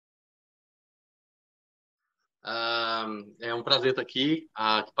É um prazer estar aqui.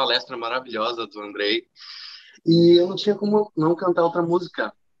 Que palestra maravilhosa do Andrei. E eu não tinha como não cantar outra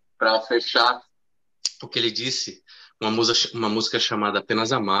música para fechar o que ele disse. Uma música chamada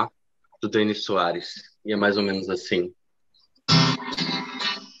Apenas Amar, do Denis Soares. E é mais ou menos assim.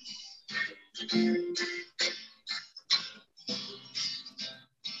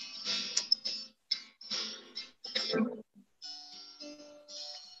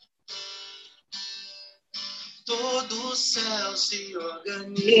 Todo o céu se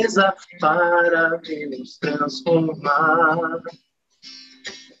organiza para vir nos transformar.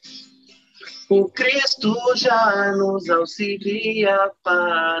 O Cristo já nos auxilia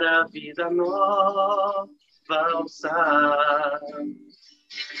para a vida nova alçar.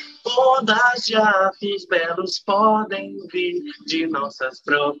 Ondas de atos belos podem vir de nossas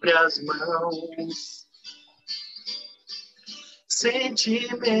próprias mãos.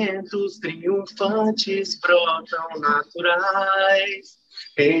 Sentimentos triunfantes brotam naturais.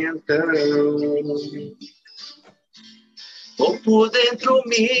 Então, vou por dentro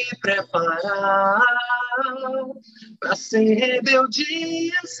me preparar para sem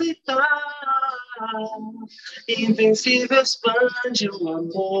rebeldia aceitar. Invencível expande o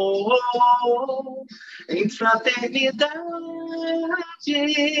amor em fraternidade.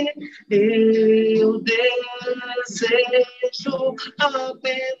 Eu desejo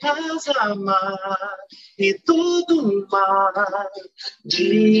apenas amar e tudo mais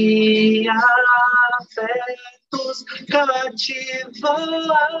de afetos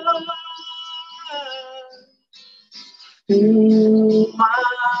cativar. Uma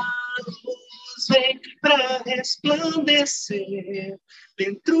luz vem para resplandecer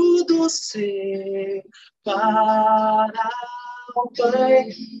dentro do ser para o Pai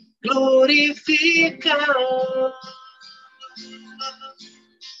glorificar.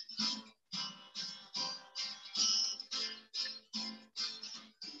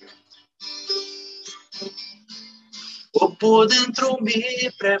 Vou por dentro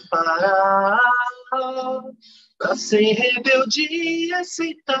me preparar para sem rebeldia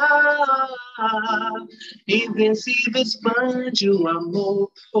aceitar. Invencível expande o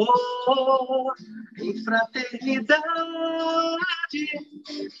amor em fraternidade.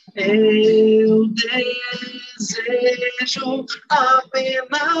 Eu desejo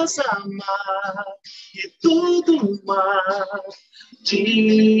apenas amar e tudo mais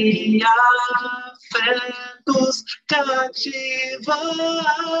de afetos cativar.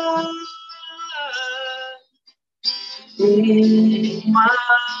 Uma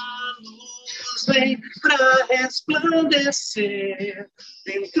luz vem para resplandecer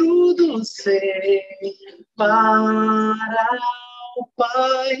dentro do ser para o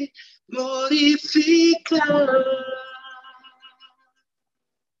Pai glorificar.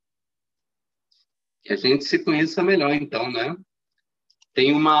 Que a gente se conheça melhor, então, né?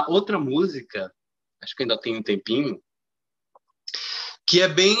 Tem uma outra música, acho que ainda tem um tempinho, que é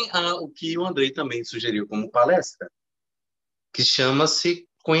bem o que o Andrei também sugeriu como palestra, que chama-se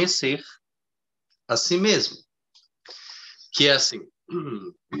Conhecer a Si Mesmo. Que é assim: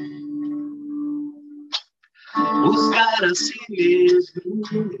 buscar a si mesmo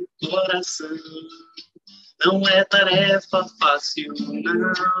no coração não é tarefa fácil,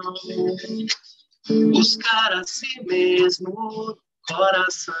 não. Buscar a si mesmo no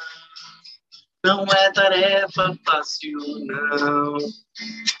coração não é tarefa fácil, não.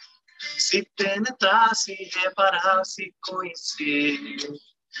 Se penetrar, se reparar, se conhecer,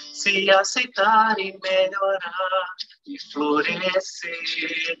 se aceitar e melhorar e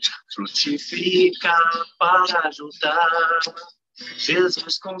florescer, frutificar para ajudar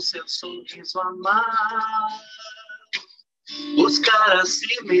Jesus com seu sorriso amar. Buscar a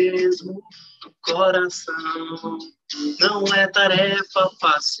si mesmo no coração não é tarefa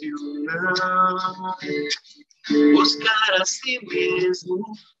fácil, não. Buscar a si mesmo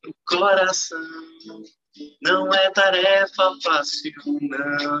no coração não é tarefa fácil,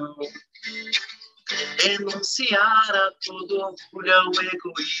 não. Renunciar a todo orgulho, ao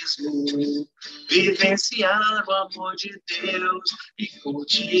egoísmo, vivenciar o amor de Deus e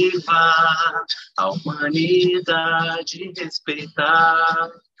cultivar a humanidade,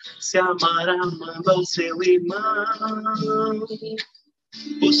 respeitar, se amar amando ao seu irmão.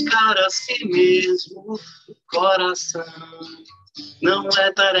 Buscar a si mesmo no coração não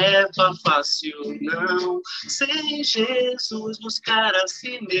é tarefa fácil, não. Sem Jesus, buscar a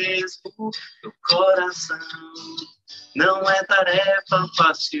si mesmo no coração não é tarefa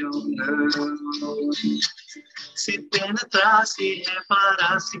fácil, não. Se penetrar, se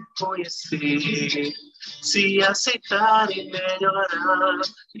reparar, se conhecer, se aceitar e melhorar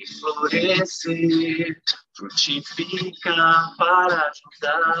e florescer, frutificar para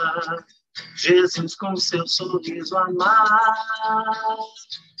ajudar. Jesus com seu sorriso amar,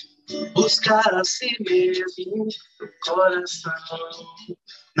 buscar a si mesmo no coração.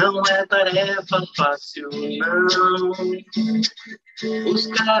 Não é tarefa fácil, não.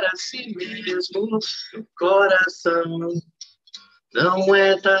 Buscar a si mesmo no coração. Não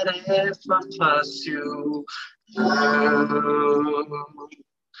é tarefa fácil, não.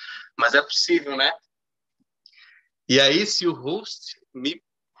 Mas é possível, né? E aí, se o host me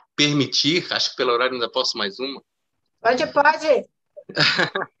permitir, acho que pelo horário ainda posso mais uma. Pode. Pode.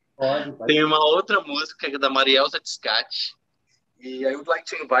 Tem uma outra música da Marielza Descati. I would like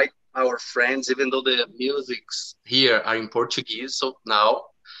to invite our friends, even though the musics here are in Portuguese, so now,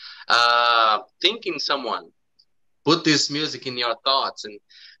 thinking someone, put this music in your thoughts and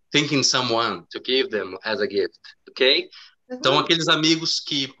thinking someone to give them as a gift, ok? Então, aqueles amigos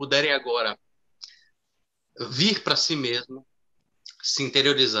que puderem agora vir para si mesmo, se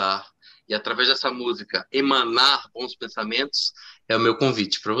interiorizar e, através dessa música, emanar bons pensamentos, é o meu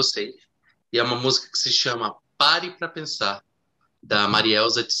convite para vocês. E é uma música que se chama Pare para Pensar, da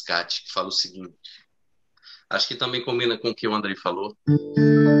Marielza Descati, que fala o seguinte. Acho que também combina com o que o Andrei falou.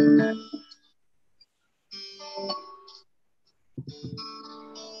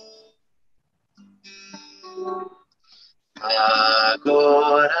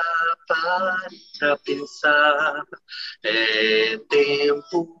 Agora pare para pensar, é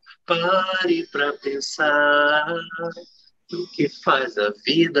tempo, pare para pensar no que faz a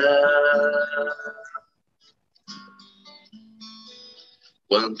vida.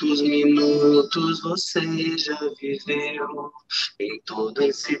 Quantos minutos você já viveu? Em todo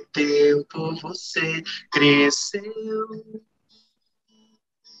esse tempo você cresceu.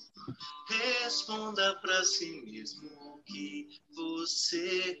 Responda para si mesmo o que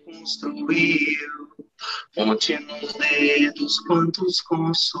você construiu. Conte nos dedos quantos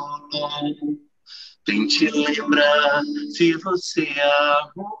consolou. Tente lembrar se você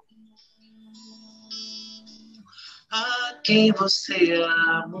amou. A quem você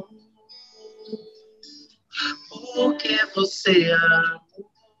amou? O que você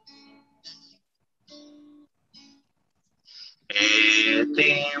amou? É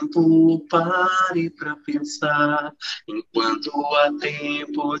tempo, pare para pensar, enquanto há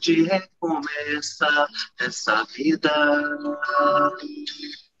tempo de recomeçar essa vida.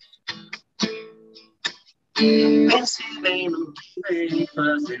 Pense bem no que vem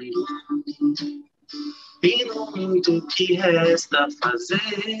fazendo e no muito que resta fazer.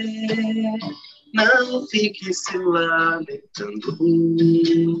 Não fique se lamentando.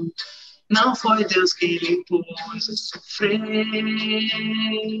 Não foi Deus que lhe pôs a sofrer.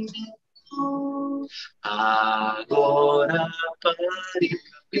 Agora pare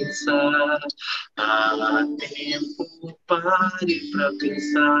para pensar. Há tempo, pare para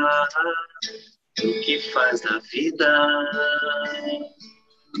pensar no que faz a vida.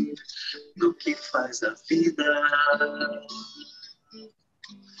 No que faz a vida.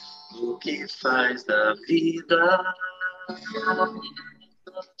 No que faz da vida.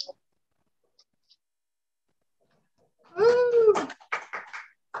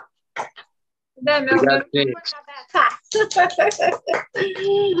 Obrigado, gente.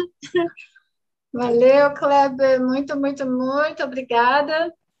 Valeu, Kleber. Muito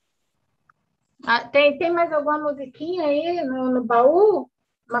obrigada. Tem mais alguma musiquinha aí no baú?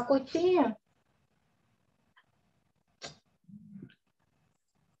 Uma curtinha?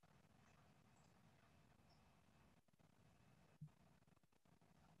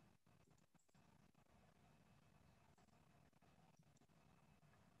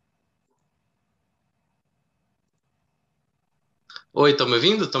 Oi, estão me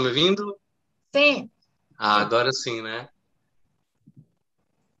ouvindo? Estão me ouvindo? Sim. Agora sim, né?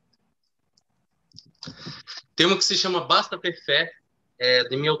 Tem uma que se chama Basta Ter Fé,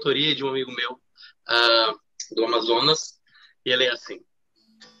 de minha autoria e de um amigo meu do Amazonas, e ela é assim.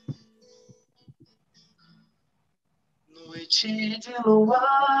 Noite de luar,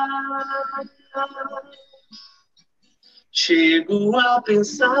 chego a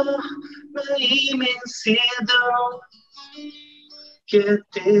pensar na imensidão que é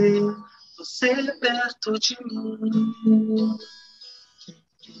ter você perto de mim.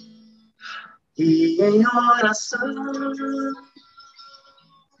 E em oração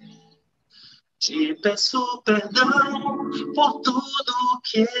te peço perdão por tudo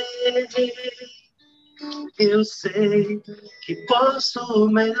que errei. Eu sei que posso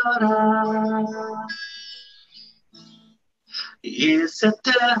melhorar. E esse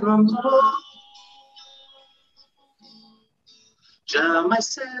eterno amor jamais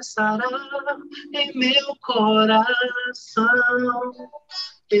cessará em meu coração.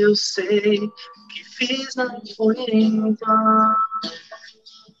 Eu sei que fiz não foi em vão.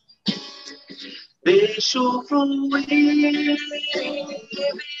 Deixo fluir e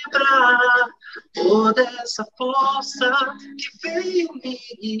vibrar toda essa força que veio me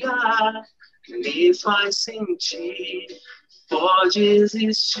guiar, me faz sentir. Pode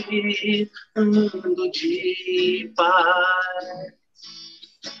existir um mundo de paz.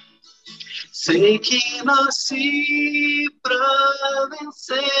 Sei que nasci pra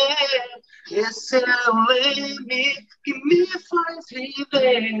vencer. Esse é o leme que me faz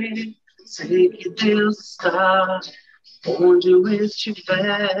viver. Sei que Deus está onde eu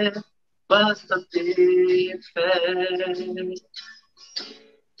estiver. Basta ter fé.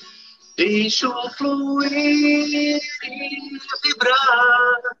 Deixo fluir e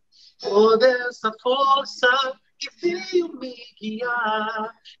vibrar toda essa força que veio me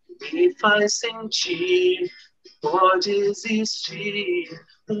guiar, me faz sentir, pode existir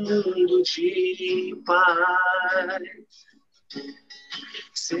um mundo de paz.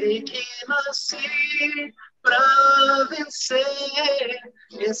 Sei que nasci pra vencer,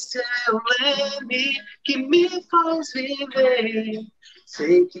 esse é o leme que me faz viver.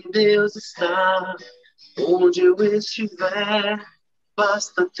 Sei que Deus está onde eu estiver,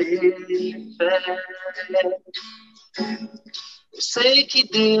 basta ter fé. Eu sei que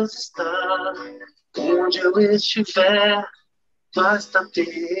Deus está onde eu estiver, basta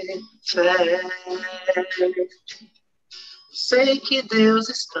ter fé. Eu sei que Deus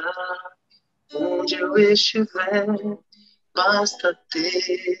está onde eu estiver, basta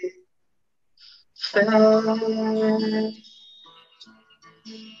ter fé.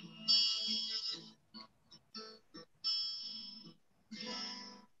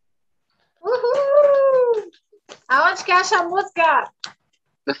 Uhul! Aonde que acha a música?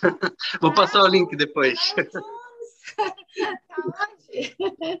 Vou passar o link depois. Aonde?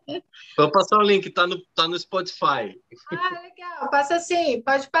 Vou passar o link, tá no Spotify. Legal. Passa assim,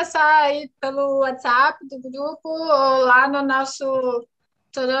 pode passar aí pelo WhatsApp do grupo ou lá no nosso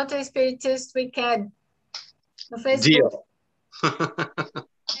Toronto Spiritist Weekend no Facebook. Deal.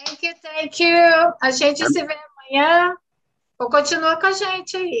 Thank you. A gente se vê amanhã. Ou continua com a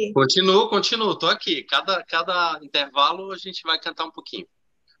gente aí. Continuo, tô aqui. Cada intervalo a gente vai cantar um pouquinho.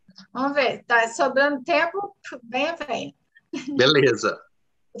 Vamos ver. Tá sobrando tempo? Venha. Beleza.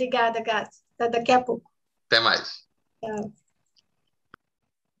 Obrigada, gato. Até daqui a pouco. Até mais. Tchau.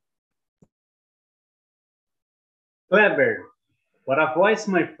 Kleber, what a voice,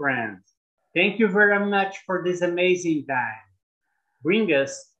 my friend. Thank you very much for this amazing time. Bring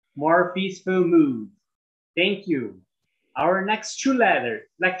us more peaceful mood. Thank you. Our next two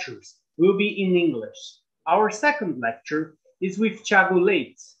lectures will be in English. Our second lecture is with Thiago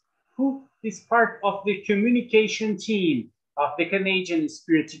Leite, who is part of the communication team of the Canadian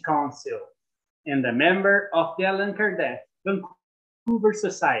Spirit Council and a member of the Allan Kardec Vancouver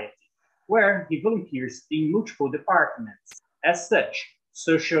Society, where he volunteers in multiple departments, as such,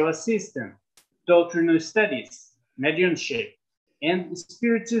 social assistant, doctrinal studies, mediumship, and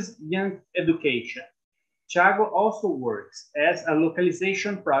spiritism education. Thiago also works as a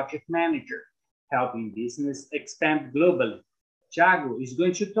localization project manager, helping business expand globally. Thiago is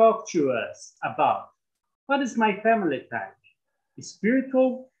going to talk to us about what is my family type,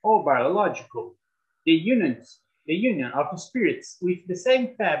 spiritual or biological, the union of spirits with the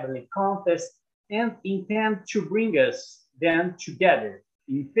same family contest and intend to bring us then together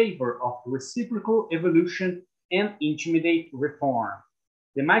in favor of reciprocal evolution and intimate reform.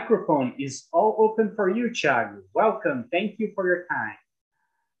 The microphone is all open for you, Thiago. Welcome. Thank you for your time.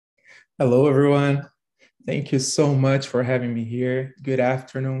 Hello, everyone. Thank you so much for having me here. Good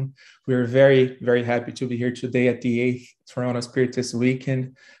afternoon. We're very, very happy to be here today at the 8th Toronto Spiritist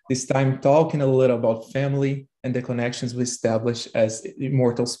Weekend, this time talking a little about family and the connections we establish as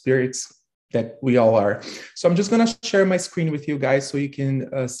immortal spirits that we all are. So I'm just going to share my screen with you guys so you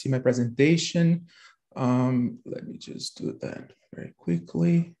can see my presentation. Let me just do that very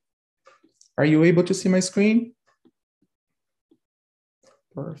quickly. Are you able to see my screen?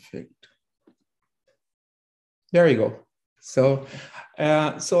 Perfect. There you go. So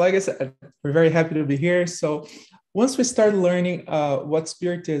like I said, we're very happy to be here. So once we start learning what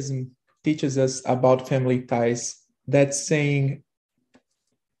Spiritism teaches us about family ties, that's saying,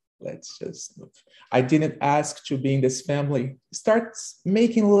 I didn't ask to be in this family, starts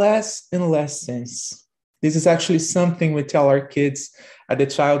making less and less sense. This is actually something we tell our kids at the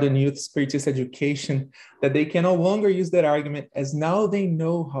Child and Youth Spiritist Education, that they can no longer use that argument, as now they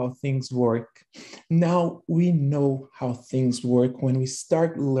know how things work. Now we know how things work when we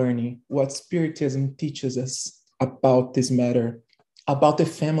start learning what Spiritism teaches us about this matter, about the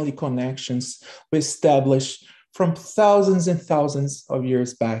family connections we established from thousands and thousands of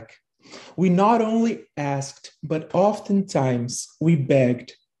years back. We not only asked, but oftentimes we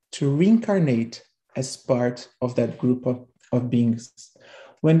begged to reincarnate as part of that group of beings.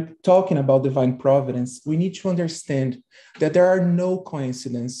 When talking about divine providence, we need to understand that there are no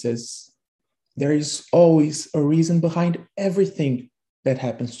coincidences. There is always a reason behind everything that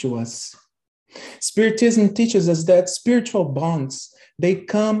happens to us. Spiritism teaches us that spiritual bonds, they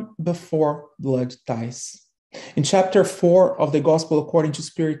come before blood ties. In chapter 4 of the Gospel according to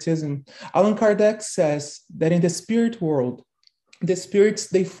Spiritism, Allan Kardec says that in the spirit world, the spirits,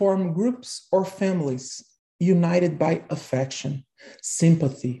 they form groups or families united by affection,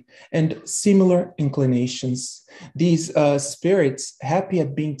 sympathy, and similar inclinations. These spirits, happy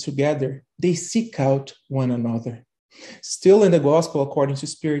at being together, they seek out one another. Still in the Gospel according to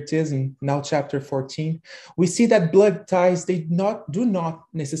Spiritism, now chapter 14, we see that blood ties, they do not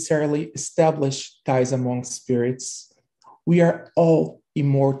necessarily establish ties among spirits. We are all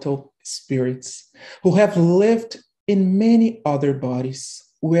immortal spirits who have lived in many other bodies,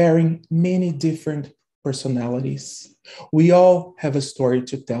 wearing many different personalities. We all have a story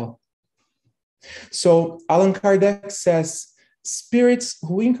to tell. So Allan Kardec says, spirits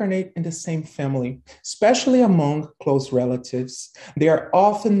who incarnate in the same family, especially among close relatives, they are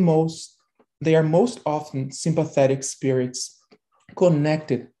most often sympathetic spirits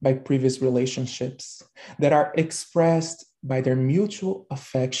connected by previous relationships that are expressed by their mutual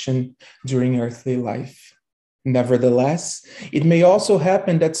affection during earthly life. Nevertheless, it may also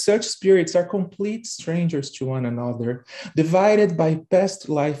happen that such spirits are complete strangers to one another, divided by past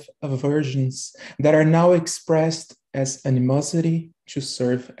life aversions that are now expressed as animosity to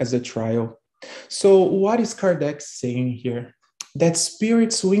serve as a trial. So what is Kardec saying here? That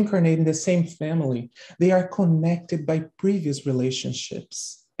spirits who incarnate in the same family, they are connected by previous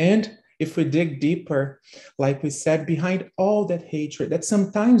relationships. And if we dig deeper, like we said, behind all that hatred that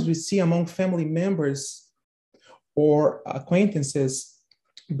sometimes we see among family members or acquaintances,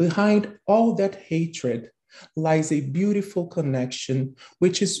 behind all that hatred lies a beautiful connection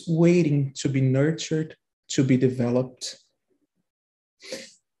which is waiting to be nurtured, to be developed.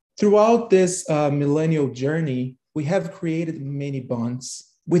 Throughout this millennial journey, we have created many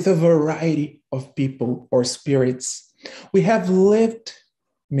bonds with a variety of people or spirits. We have lived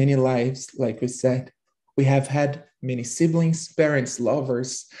many lives, like we said. We have had many siblings, parents,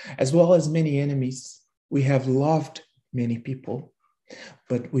 lovers, as well as many enemies. We have loved many people,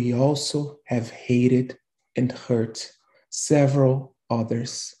 but we also have hated and hurt several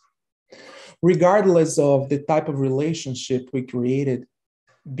others. Regardless of the type of relationship we created,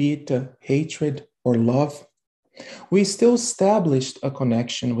 be it hatred or love, we still established a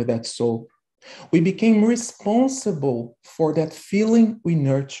connection with that soul. We became responsible for that feeling we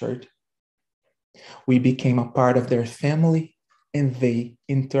nurtured. We became a part of their family, and they,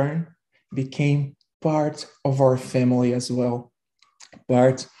 in turn, became part of our family as well,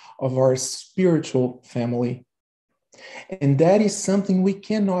 part of our spiritual family. And that is something we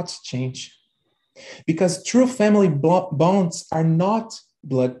cannot change, because true family bonds are not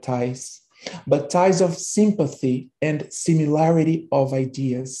blood ties, but ties of sympathy and similarity of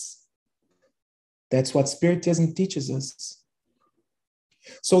ideas. That's what Spiritism teaches us.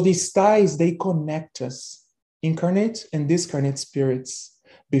 So these ties, they connect us, incarnate and discarnate spirits,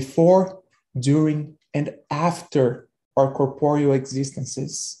 before, during, and after our corporeal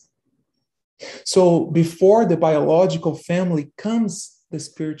existences. So before the biological family comes the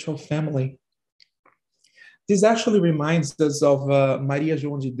spiritual family. This actually reminds us of Maria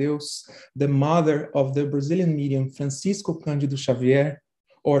João de Deus, the mother of the Brazilian medium Francisco Cândido Xavier,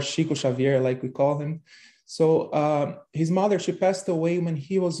 or Chico Xavier, like we call him. So his mother, she passed away when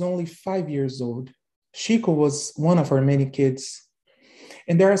he was only 5 years old. Chico was one of her many kids.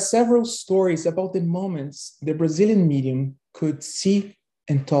 And there are several stories about the moments the Brazilian medium could see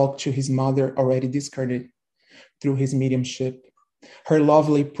and talk to his mother already discarded through his mediumship. Her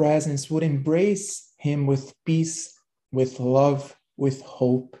lovely presence would embrace him with peace, with love, with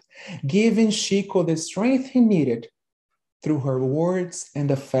hope, giving Chico the strength he needed through her words and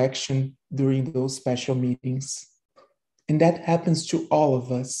affection during those special meetings. And that happens to all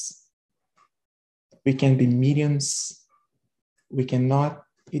of us. We can be mediums, we cannot,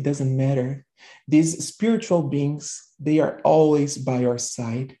 it doesn't matter. These spiritual beings, they are always by our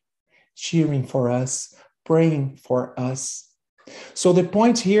side, cheering for us, praying for us. So the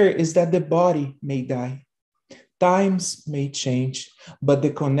point here is that the body may die, times may change, but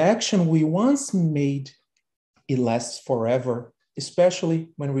the connection we once made, it lasts forever, especially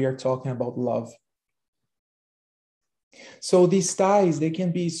when we are talking about love. So these ties, they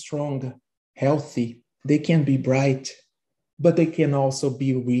can be strong, healthy, they can be bright, but they can also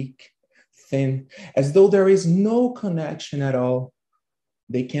be weak, thin, as though there is no connection at all.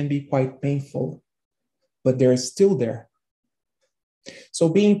 They can be quite painful, but they're still there. So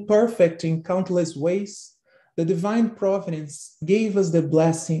being perfect in countless ways, the divine providence gave us the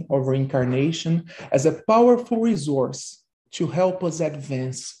blessing of reincarnation as a powerful resource to help us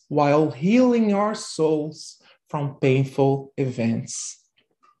advance while healing our souls from painful events.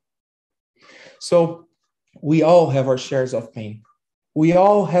 So we all have our shares of pain. We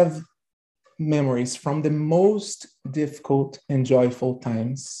all have memories from the most difficult and joyful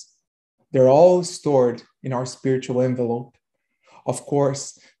times. They're all stored in our spiritual envelope. Of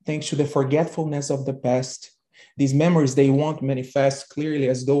course, thanks to the forgetfulness of the past, these memories, they won't manifest clearly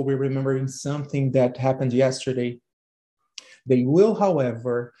as though we're remembering something that happened yesterday. They will,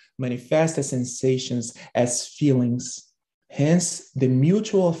 however, manifest as sensations, as feelings, hence the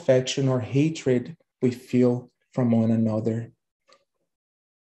mutual affection or hatred we feel from one another.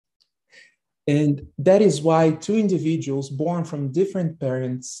 And that is why two individuals born from different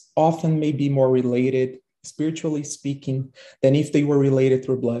parents often may be more related, spiritually speaking, than if they were related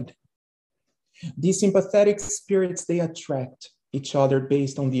through blood. These sympathetic spirits, they attract each other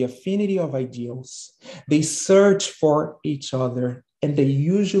based on the affinity of ideals. They search for each other, and they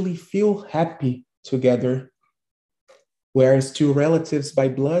usually feel happy together. Whereas two relatives by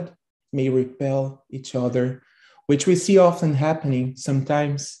blood may repel each other, which we see often happening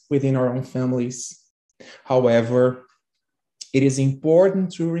sometimes within our own families. However, it is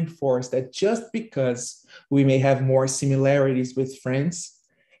important to reinforce that just because we may have more similarities with friends,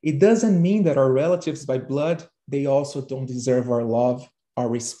 it doesn't mean that our relatives by blood, they also don't deserve our love, our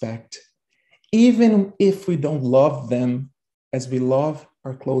respect. Even if we don't love them as we love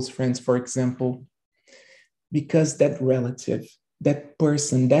our close friends, for example, because that relative, that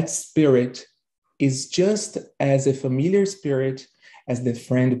person, that spirit is just as a familiar spirit as the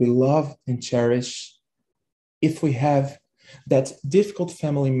friend we love and cherish. If we have that difficult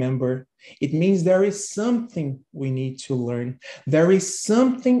family member, it means there is something we need to learn. There is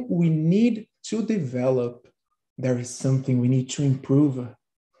something we need to develop. There is something we need to improve,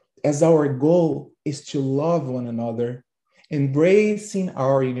 as our goal is to love one another, embracing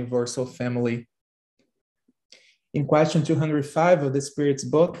our universal family. In question 205 of the Spirit's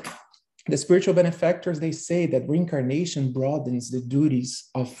book, the spiritual benefactors, they say that reincarnation broadens the duties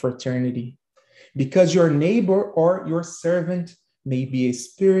of fraternity, because your neighbor or your servant may be a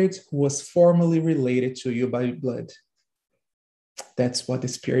spirit who was formerly related to you by blood. That's what the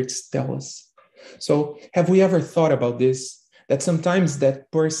spirits tell us. So have we ever thought about this? That sometimes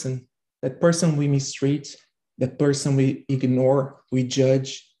that person we mistreat, that person we ignore, we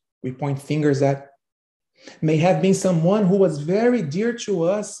judge, we point fingers at, may have been someone who was very dear to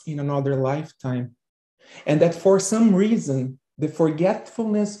us in another lifetime. And that for some reason, the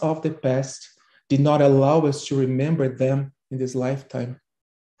forgetfulness of the past did not allow us to remember them in this lifetime.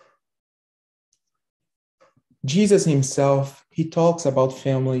 Jesus himself, he talks about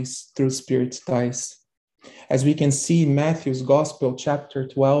families through spirit ties. As we can see in Matthew's Gospel, chapter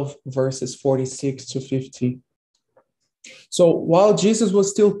 12, verses 46 to 50. So while Jesus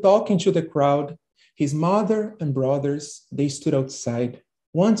was still talking to the crowd, his mother and brothers, they stood outside,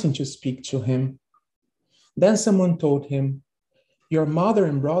 wanting to speak to him. Then someone told him, "Your mother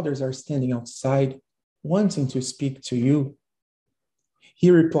and brothers are standing outside, wanting to speak to you."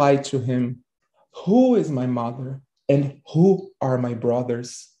 He replied to him, "Who is my mother and who are my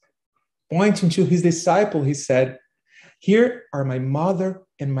brothers?" Pointing to his disciple, he said, "Here are my mother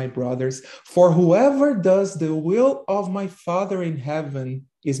and my brothers, for whoever does the will of my Father in heaven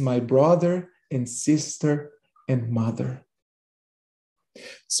is my brother and sister and mother."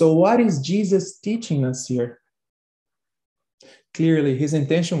 So what is Jesus teaching us here? Clearly, his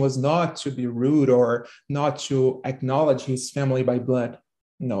intention was not to be rude or not to acknowledge his family by blood.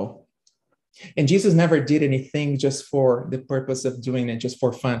 No. And Jesus never did anything just for the purpose of doing it, just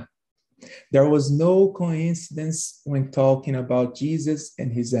for fun. There was no coincidence when talking about Jesus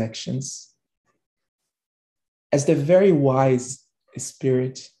and his actions. As the very wise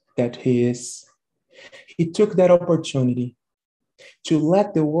spirit that he is, he took that opportunity to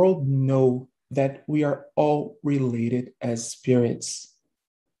let the world know that we are all related as spirits,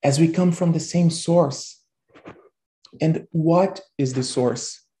 as we come from the same source. And what is the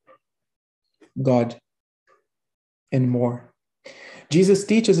source? God. and more. Jesus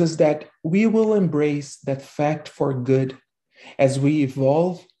teaches us that we will embrace that fact for good as we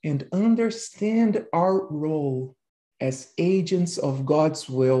evolve and understand our role as agents of God's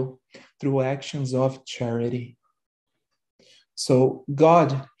will through actions of charity. So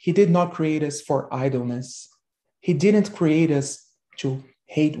God, He did not create us for idleness. He didn't create us to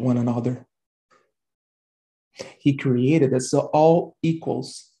hate one another. He created us all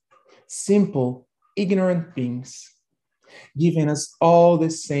equals, simple, ignorant beings, giving us all the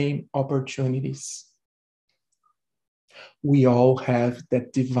same opportunities. We all have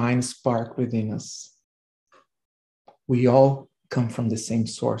that divine spark within us. We all come from the same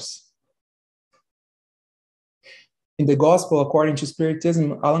source. In the Gospel, according to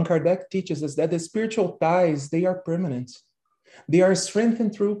Spiritism, Allan Kardec teaches us that the spiritual ties, they are permanent. They are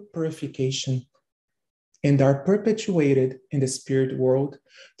strengthened through purification and are perpetuated in the spirit world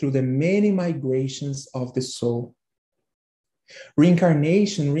through the many migrations of the soul.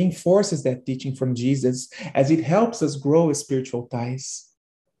 Reincarnation reinforces that teaching from Jesus as it helps us grow spiritual ties.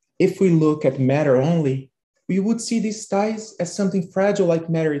 If we look at matter only, we would see these ties as something fragile like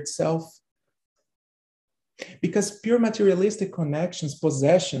matter itself. Because pure materialistic connections,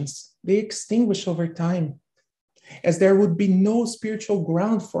 possessions, they extinguish over time, as there would be no spiritual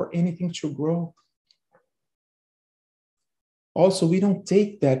ground for anything to grow. Also, we don't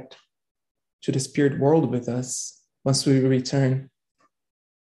take that to the spirit world with us once we return.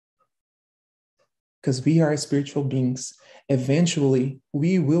 Because we are spiritual beings. Eventually,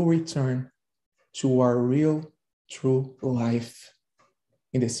 we will return to our real, true life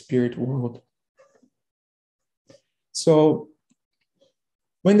in the spirit world. So,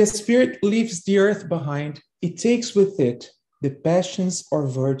 when the spirit leaves the earth behind, it takes with it the passions or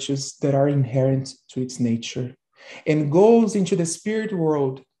virtues that are inherent to its nature and goes into the spirit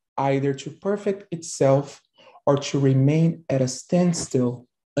world either to perfect itself or to remain at a standstill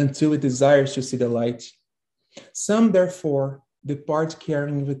until it desires to see the light. Some, therefore, depart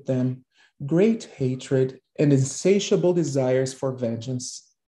carrying with them great hatred and insatiable desires for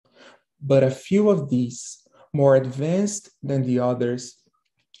vengeance. But a few of these, more advanced than the others,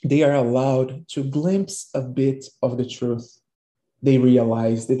 they are allowed to glimpse a bit of the truth. They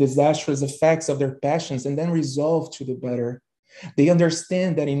realize the disastrous effects of their passions and then resolve to do better. They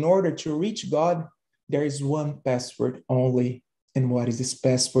understand that in order to reach God, there is one password only. And what is this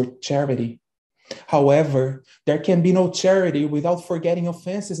password? Charity. However, there can be no charity without forgetting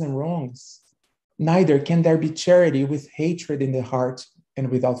offenses and wrongs. Neither can there be charity with hatred in the heart and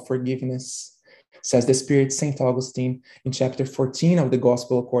without forgiveness, says the Spirit St. Augustine in chapter 14 of the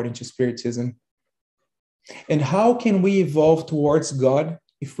Gospel according to Spiritism. And how can we evolve towards God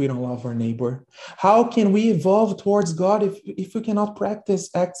if we don't love our neighbor? How can we evolve towards God if we cannot practice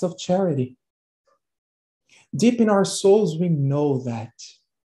acts of charity? Deep in our souls, we know that.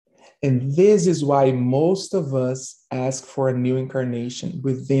 And this is why most of us ask for a new incarnation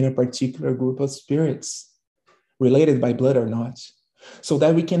within a particular group of spirits, related by blood or not, so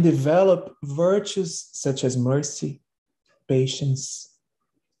that we can develop virtues such as mercy, patience,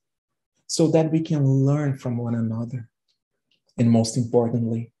 so that we can learn from one another. And most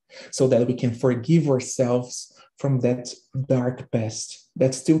importantly, so that we can forgive ourselves from that dark past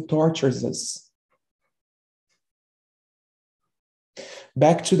that still tortures us.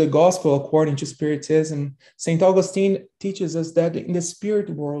 Back to the Gospel according to Spiritism, St. Augustine teaches us that in the spirit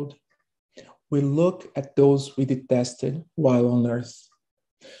world, we look at those we detested while on earth.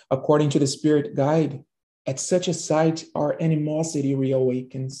 According to the Spirit Guide, at such a sight, our animosity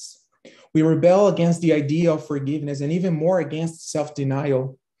reawakens. We rebel against the idea of forgiveness and even more against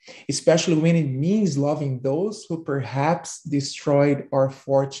self-denial, especially when it means loving those who perhaps destroyed our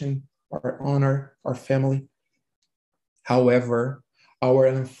fortune, our honor, our family. However, our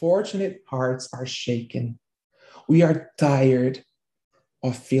unfortunate hearts are shaken. We are tired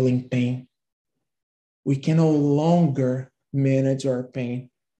of feeling pain. We can no longer manage our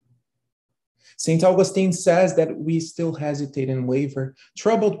pain. St. Augustine says that we still hesitate and waver,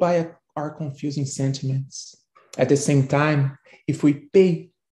 troubled by our confusing sentiments. At the same time, if we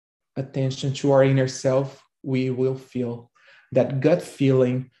pay attention to our inner self, we will feel that gut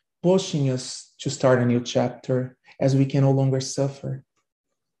feeling pushing us to start a new chapter as we can no longer suffer,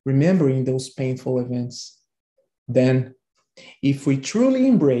 remembering those painful events. Then, if we truly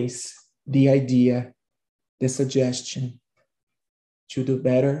embrace the idea, the suggestion to do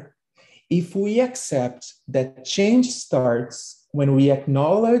better, if we accept that change starts when we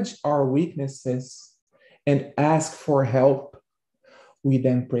acknowledge our weaknesses and ask for help, we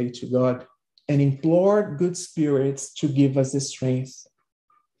then pray to God and implore good spirits to give us the strength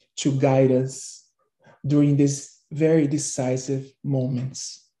to guide us during this very decisive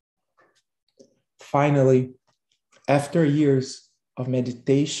moments. Finally, after years of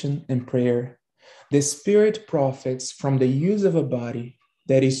meditation and prayer, the Spirit profits from the use of a body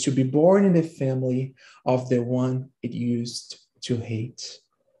that is to be born in the family of the one it used to hate.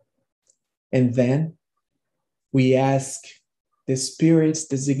 And then we ask the spirits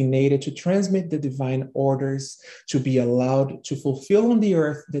designated to transmit the divine orders to be allowed to fulfill on the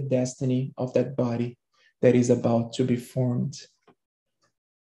earth the destiny of that body that is about to be formed.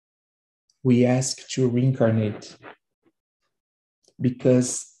 We ask to reincarnate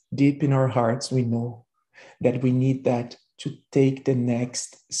because deep in our hearts we know that we need that to take the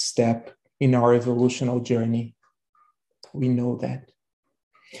next step in our evolutional journey. We know that.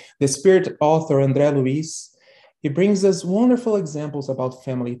 The spirit author André Luiz, he brings us wonderful examples about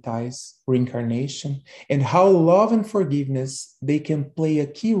family ties, reincarnation, and how love and forgiveness, they can play a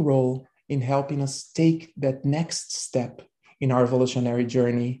key role in helping us take that next step in our evolutionary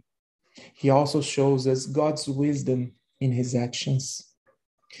journey. He also shows us God's wisdom in his actions.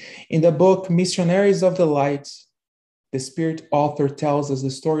 In the book Missionaries of the Light, the spirit author tells us the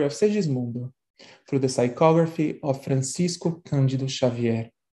story of Segismundo through the psychography of Francisco Cândido Xavier.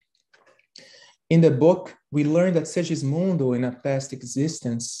 In the book, we learn that Segismundo, in a past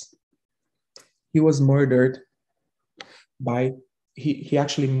existence, he was murdered by, he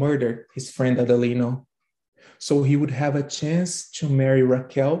actually murdered his friend Adelino. So he would have a chance to marry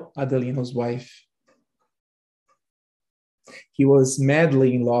Raquel, Adelino's wife. He was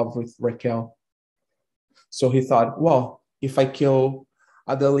madly in love with Raquel. So he thought, well, if I kill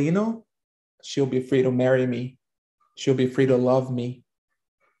Adelino, she'll be free to marry me. She'll be free to love me.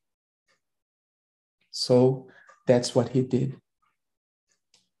 So that's what he did.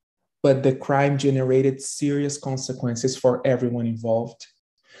 But the crime generated serious consequences for everyone involved.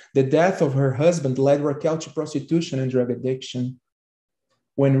 The death of her husband led Raquel to prostitution and drug addiction.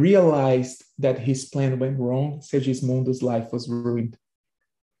 When realized that his plan went wrong, Segismundo's life was ruined.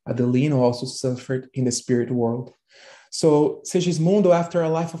 Adelino also suffered in the spirit world. So Segismundo, after a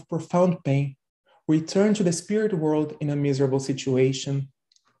life of profound pain, returned to the spirit world in a miserable situation,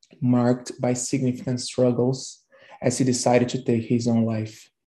 marked by significant struggles, as he decided to take his own life.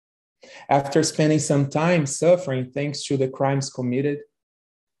 After spending some time suffering thanks to the crimes committed,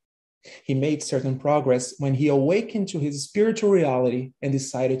 he made certain progress when he awakened to his spiritual reality and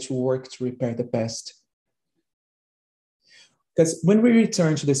decided to work to repair the past. Because when we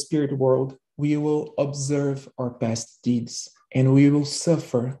return to the spirit world, we will observe our past deeds and we will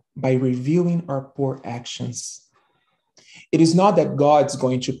suffer by reviewing our poor actions. It is not that God's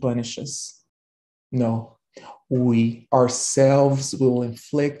going to punish us. No, we ourselves will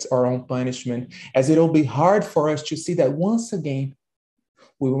inflict our own punishment, as it will be hard for us to see that once again,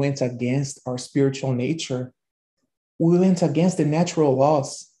 we went against our spiritual nature. We went against the natural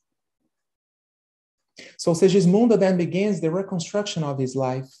laws. So Segismundo then begins the reconstruction of his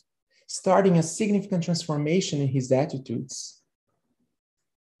life, starting a significant transformation in his attitudes,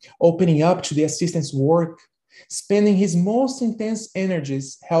 opening up to the assistance work, spending his most intense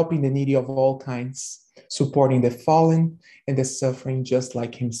energies helping the needy of all kinds, supporting the fallen and the suffering just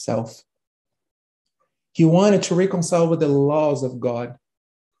like himself. He wanted to reconcile with the laws of God,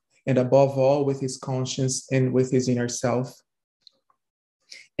 and above all with his conscience and with his inner self.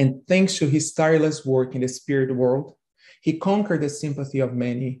 And thanks to his tireless work in the spirit world, he conquered the sympathy of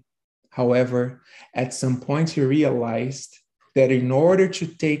many. However, at some point he realized that in order to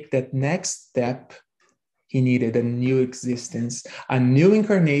take that next step, he needed a new existence, a new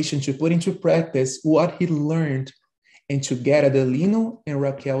incarnation to put into practice what he learned and to get Adelino and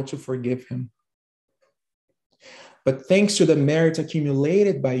Raquel to forgive him. But thanks to the merit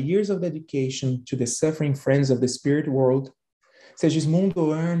accumulated by years of dedication to the suffering friends of the spirit world,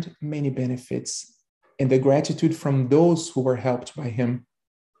 Segismundo earned many benefits and the gratitude from those who were helped by him.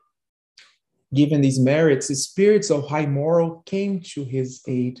 Given these merits, the spirits of high moral came to his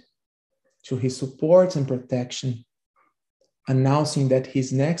aid, to his support and protection, announcing that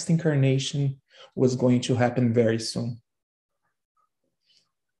his next incarnation was going to happen very soon.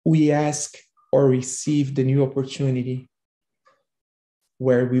 We ask or receive the new opportunity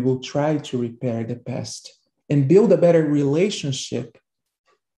where we will try to repair the past and build a better relationship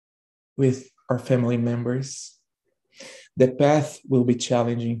with our family members. The path will be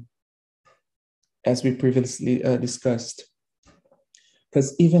challenging, as we previously discussed,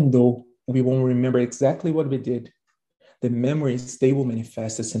 because even though we won't remember exactly what we did, the memories, they will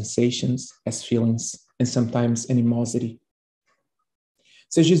manifest as sensations, as feelings, and sometimes animosity.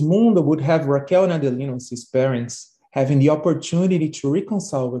 Segismundo would have Raquel and Adelino as his parents, having the opportunity to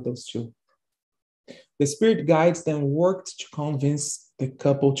reconcile with those two. The spirit guides then worked to convince the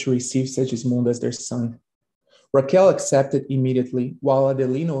couple to receive Segismundo as their son. Raquel accepted immediately, while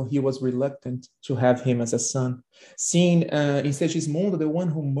Adelino, he was reluctant to have him as a son, seeing in Segismundo the one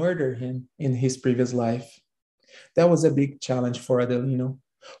who murdered him in his previous life. That was a big challenge for Adelino,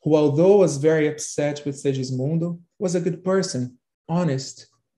 who, although was very upset with Segismundo, was a good person, honest,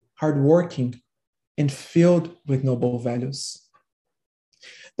 hardworking, and filled with noble values.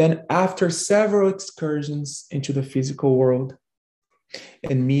 Then, after several excursions into the physical world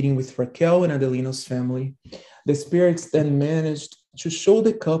and meeting with Raquel and Adelino's family, the spirits then managed to show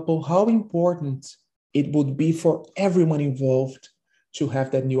the couple how important it would be for everyone involved to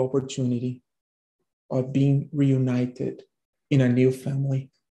have that new opportunity of being reunited in a new family.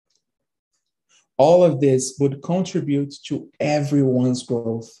 All of this would contribute to everyone's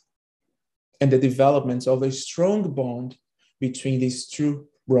growth and the development of a strong bond between these two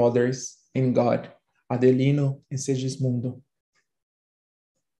brothers in God, Adelino and Segismundo.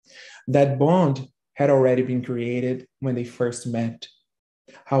 That bond had already been created when they first met.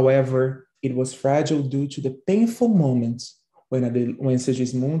 However, it was fragile due to the painful moments when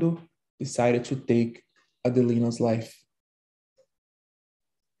Segismundo decided to take Adelino's life.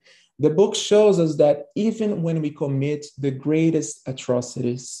 The book shows us that even when we commit the greatest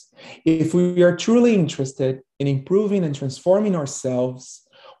atrocities, if we are truly interested in improving and transforming ourselves,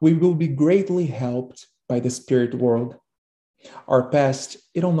 we will be greatly helped by the spirit world. Our past,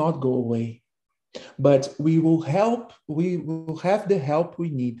 it will not go away, but we will have the help we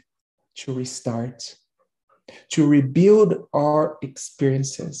need to restart, to rebuild our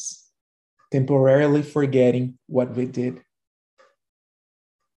experiences, temporarily forgetting what we did.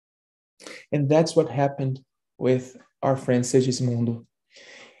 And that's what happened with our friend Segismundo.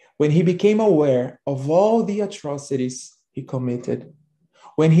 When he became aware of all the atrocities he committed,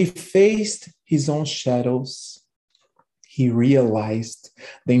 when he faced his own shadows, he realized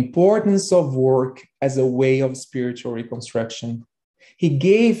the importance of work as a way of spiritual reconstruction. He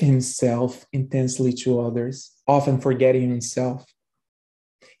gave himself intensely to others, often forgetting himself.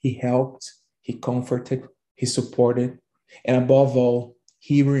 He helped, he comforted, he supported, and above all,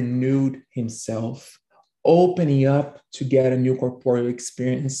 he renewed himself, opening up to get a new corporeal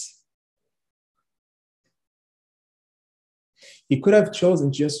experience. He could have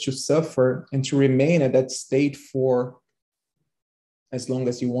chosen just to suffer and to remain at that state for as long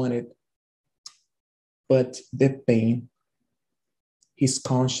as he wanted. But the pain, his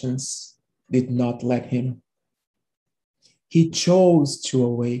conscience did not let him. He chose to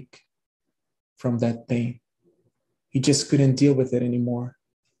awake from that pain. He just couldn't deal with it anymore.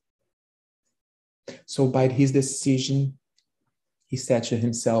 So by his decision, he said to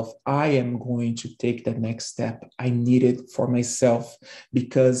himself, I am going to take the next step. I need it for myself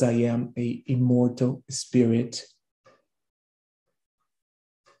because I am an immortal spirit.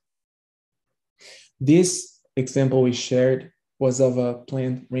 This example we shared was of a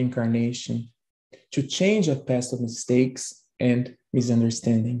planned reincarnation to change a past of mistakes and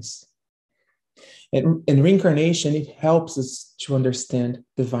misunderstandings. And reincarnation, it helps us to understand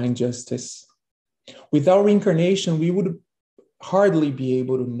divine justice. Without reincarnation, we would hardly be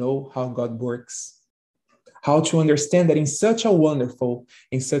able to know how God works, how to understand that in such a wonderful,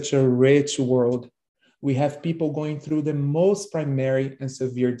 in such a rich world, we have people going through the most primary and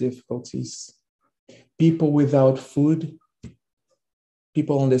severe difficulties. People without food,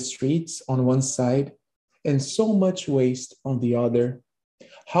 people on the streets on one side, and so much waste on the other.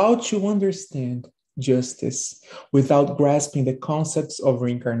 How to understand justice without grasping the concepts of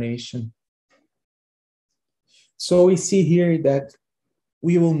reincarnation. So we see here that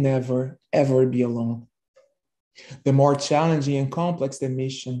we will never, ever be alone. The more challenging and complex the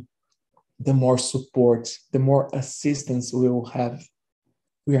mission, the more support, the more assistance we will have.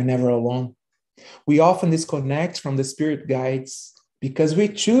 We are never alone. We often disconnect from the spirit guides because we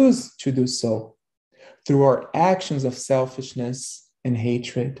choose to do so through our actions of selfishness and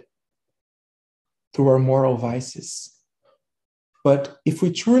hatred, through our moral vices. But if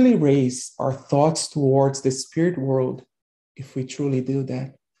we truly raise our thoughts towards the spirit world, if we truly do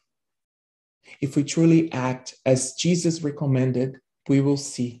that, if we truly act as Jesus recommended, we will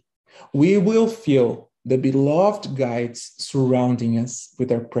see, we will feel the beloved guides surrounding us with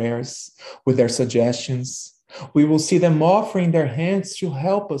their prayers, with their suggestions. We will see them offering their hands to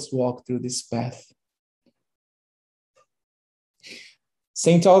help us walk through this path.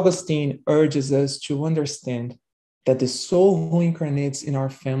 St. Augustine urges us to understand that the soul who incarnates in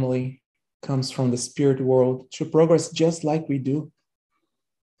our family comes from the spirit world to progress just like we do.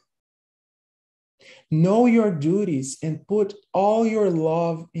 Know your duties and put all your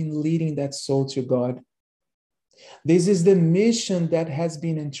love in leading that soul to God. This is the mission that has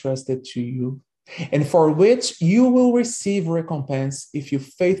been entrusted to you, and for which you will receive recompense if you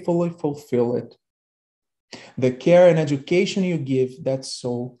faithfully fulfill it. The care and education you give that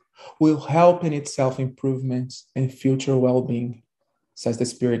soul will help in its self-improvement and future well-being, says the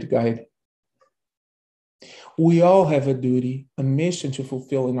Spirit Guide. We all have a duty, a mission to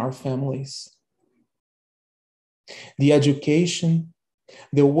fulfill in our families. The education,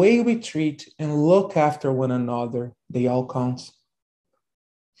 the way we treat and look after one another, they all count.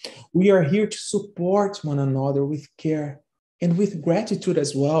 We are here to support one another with care and with gratitude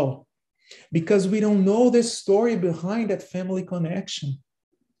as well, because we don't know the story behind that family connection.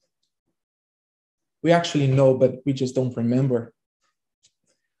 We actually know, but we just don't remember.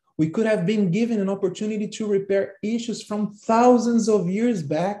 We could have been given an opportunity to repair issues from thousands of years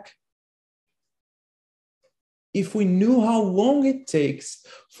back. If we knew how long it takes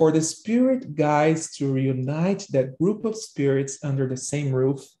for the spirit guides to reunite that group of spirits under the same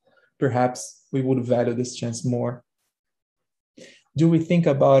roof, perhaps we would value this chance more. Do we think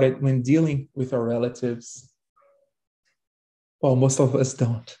about it when dealing with our relatives? Well, most of us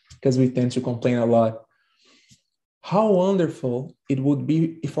don't, because we tend to complain a lot. How wonderful it would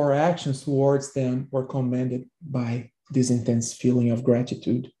be if our actions towards them were commended by this intense feeling of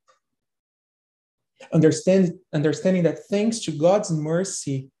gratitude. Understanding that thanks to God's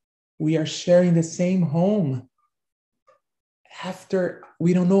mercy, we are sharing the same home after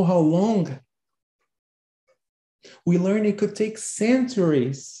we don't know how long. We learn it could take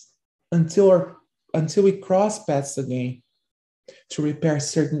centuries until we cross paths again to repair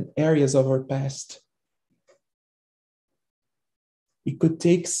certain areas of our past. It could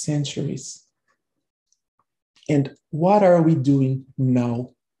take centuries. And what are we doing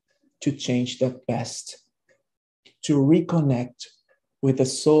now to change that past? To reconnect with the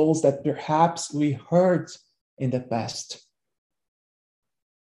souls that perhaps we hurt in the past?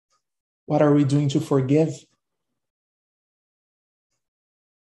 What are we doing to forgive?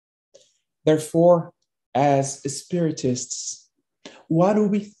 Therefore, as spiritists, what do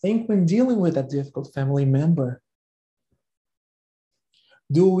we think when dealing with a difficult family member?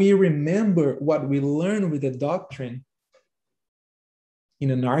 Do we remember what we learned with the doctrine in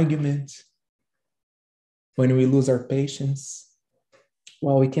an argument, when we lose our patience?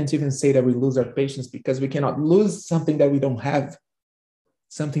 Well, we can't even say that we lose our patience because we cannot lose something that we don't have,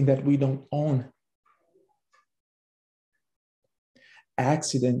 something that we don't own.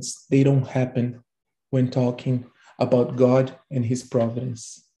 Accidents, they don't happen when talking about God and His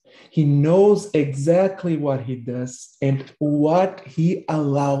providence. He knows exactly what He does and what He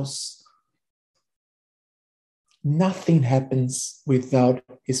allows. Nothing happens without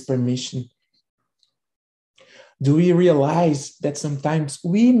His permission. Do we realize that sometimes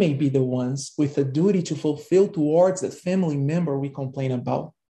we may be the ones with a duty to fulfill towards the family member we complain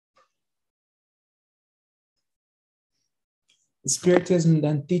about? Spiritism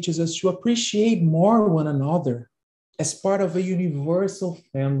then teaches us to appreciate more one another as part of a universal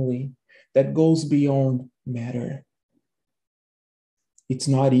family that goes beyond matter. It's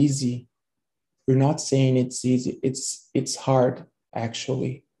not easy. We're not saying it's easy. It's hard,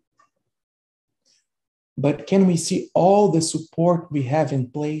 actually. But can we see all the support we have in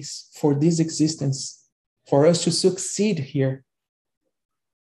place for this existence, for us to succeed here?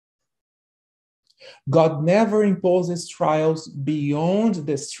 God never imposes trials beyond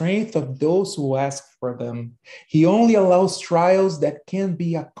the strength of those who ask for them. He only allows trials that can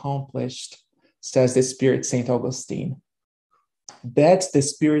be accomplished, says the Spirit Saint Augustine. That's the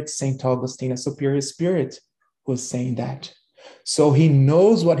Spirit Saint Augustine, a superior spirit, who's saying that. So he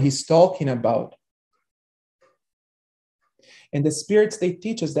knows what he's talking about. And the spirits, they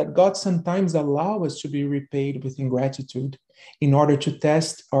teach us that God sometimes allows us to be repaid with ingratitude in order to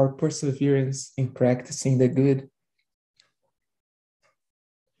test our perseverance in practicing the good.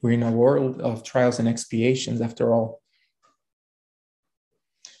 We're in a world of trials and expiations, after all.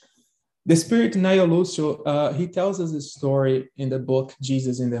 The spirit Neo Lúcio, he tells us a story in the book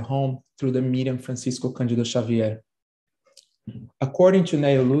Jesus in the Home through the medium Francisco Cândido Xavier. According to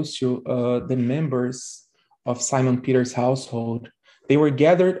Neo Lúcio, the members of Simon Peter's household, they were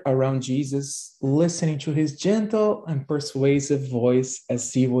gathered around Jesus, listening to his gentle and persuasive voice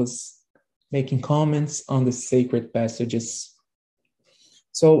as he was making comments on the sacred passages.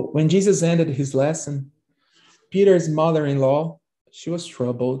 So when Jesus ended his lesson, Peter's mother-in-law, she was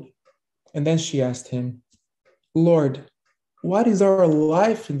troubled. And then she asked him, "Lord, what is our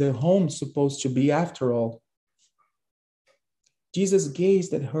life in the home supposed to be after all?" Jesus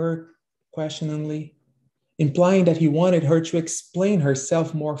gazed at her questioningly, implying that he wanted her to explain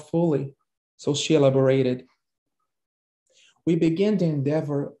herself more fully. So she elaborated. We began the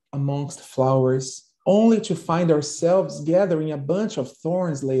endeavor amongst flowers, only to find ourselves gathering a bunch of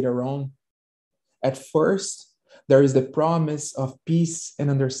thorns later on. At first, there is the promise of peace and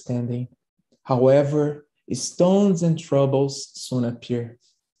understanding. However, stones and troubles soon appear.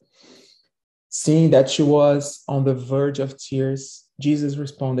 Seeing that she was on the verge of tears, Jesus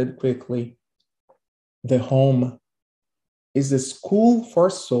responded quickly, the home is the school for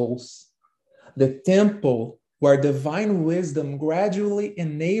souls, the temple where divine wisdom gradually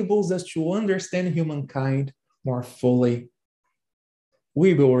enables us to understand humankind more fully.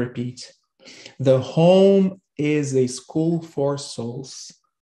 We will repeat. The home is a school for souls.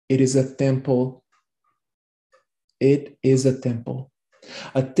 It is a temple. It is a temple.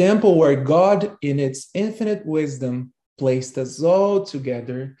 A temple where God, in its infinite wisdom, placed us all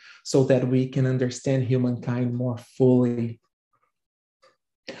together so that we can understand humankind more fully.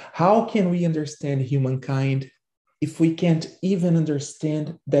 How can we understand humankind if we can't even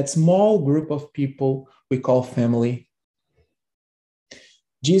understand that small group of people we call family?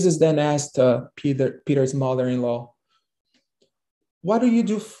 Jesus then asked Peter's mother-in-law, what do you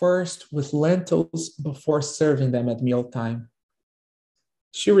do first with lentils before serving them at mealtime?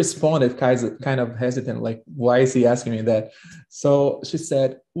 She responded kind of hesitant, like, why is he asking me that? So she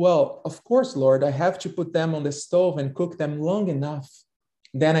said, well, of course, Lord, I have to put them on the stove and cook them long enough.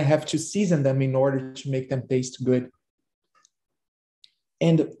 Then I have to season them in order to make them taste good.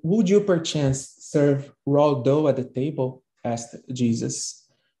 And would you perchance serve raw dough at the table? Asked Jesus.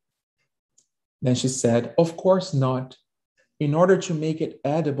 Then she said, of course not. In order to make it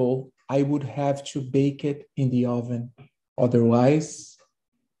edible, I would have to bake it in the oven. Otherwise,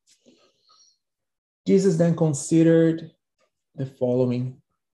 Jesus then considered the following.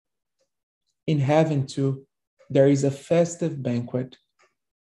 In heaven too, there is a festive banquet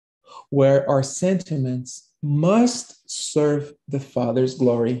where our sentiments must serve the Father's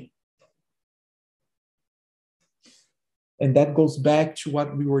glory. And that goes back to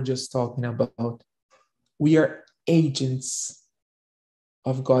what we were just talking about. We are agents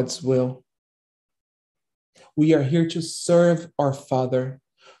of God's will. We are here to serve our Father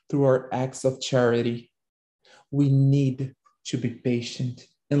through our acts of charity. We need to be patient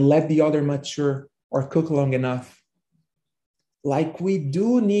and let the other mature or cook long enough. Like we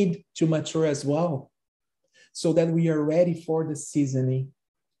do need to mature as well, so that we are ready for the seasoning.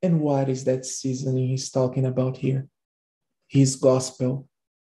 And what is that seasoning he's talking about here? His gospel.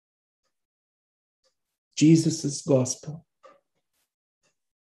 Jesus' gospel.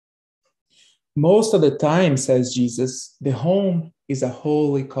 Most of the time, says Jesus, the home is a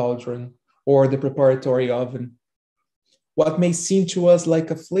holy cauldron or the preparatory oven. What may seem to us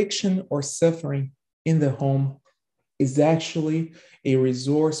like affliction or suffering in the home is actually a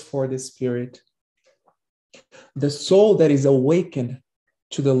resource for the spirit. The soul that is awakened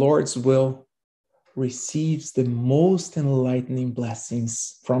to the Lord's will receives the most enlightening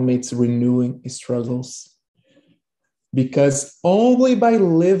blessings from its renewing struggles. Because only by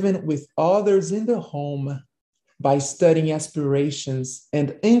living with others in the home, by studying aspirations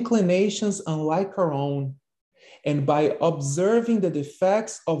and inclinations unlike our own, and by observing the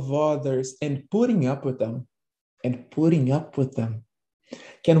defects of others and putting up with them,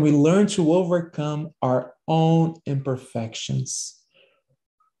 can we learn to overcome our own imperfections.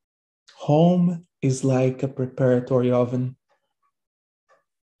 Home is like a preparatory oven.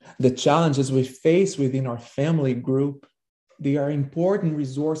 The challenges we face within our family group, they are important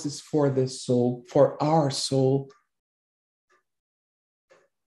resources for the soul, for our soul,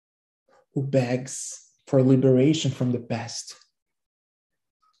 who begs for liberation from the past.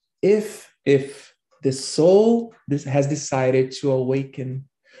 If the soul has decided to awaken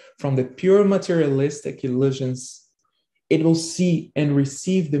from the pure materialistic illusions, it will see and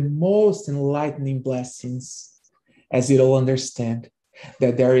receive the most enlightening blessings, as it will understand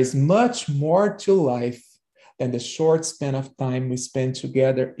that there is much more to life than the short span of time we spend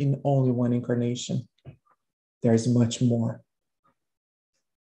together in only one incarnation. There is much more.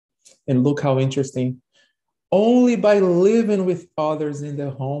 And look how interesting. Only by living with others in the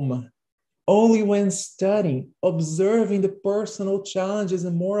home, only when studying, observing the personal challenges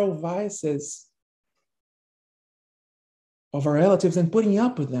and moral vices of our relatives and putting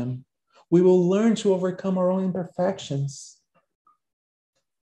up with them, we will learn to overcome our own imperfections.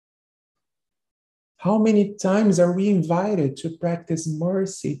 How many times are we invited to practice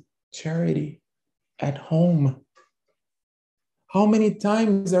mercy, charity at home? How many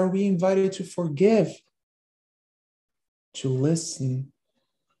times are we invited to forgive, to listen,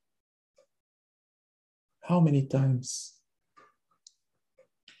 How many times?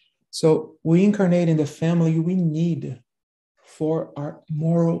 So we incarnate in the family we need for our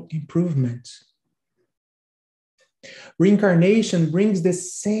moral improvement. Reincarnation brings the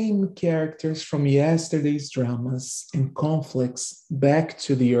same characters from yesterday's dramas and conflicts back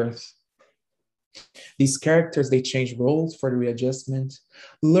to the earth. These characters, they change roles for the readjustment,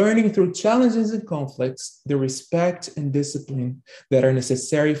 learning through challenges and conflicts the respect and discipline that are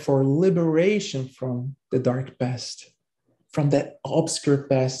necessary for liberation from the dark past, from that obscure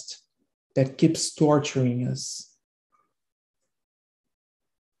past that keeps torturing us.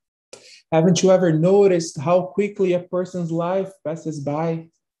 Haven't you ever noticed how quickly a person's life passes by?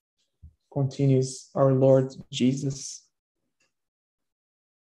 Continues our Lord Jesus.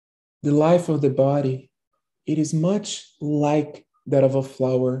 The life of the body, it is much like that of a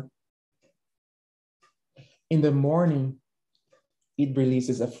flower. In the morning, it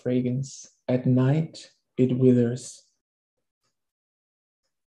releases a fragrance. At night, it withers.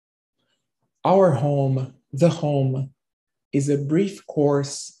 Our home, the home, is a brief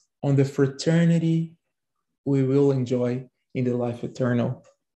course on the fraternity we will enjoy in the life eternal.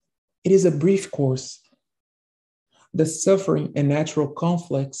 It is a brief course. The suffering and natural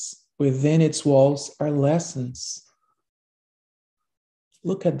conflicts within its walls are lessons.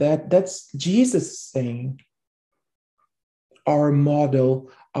 Look at that. That's Jesus saying, our model,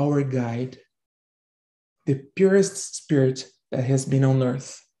 our guide, the purest spirit that has been on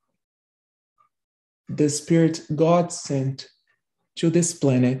earth. The spirit God sent to this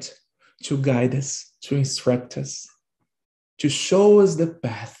planet to guide us, to instruct us, to show us the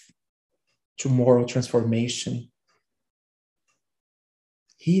path to moral transformation.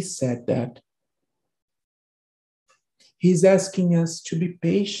 He said that. He's asking us to be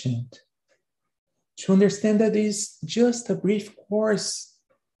patient, to understand that it is just a brief course,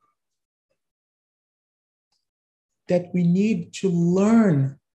 that we need to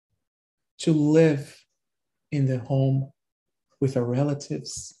learn to live in the home with our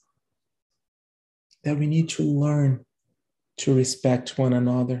relatives, that we need to learn to respect one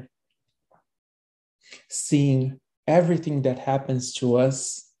another, seeing everything that happens to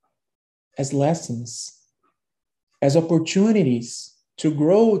us as lessons, as opportunities to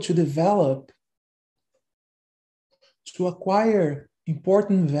grow, to develop, to acquire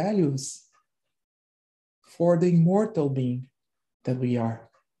important values for the immortal being that we are.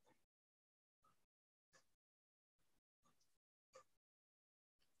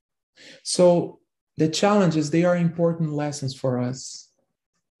 So the challenges, they are important lessons for us.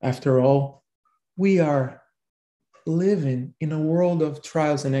 After all, we are living in a world of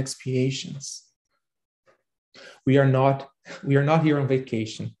trials and expiations. We are not here on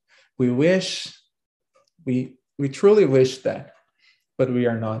vacation. We truly wish that, but we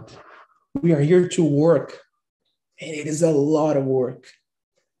are not. We are here to work, and it is a lot of work.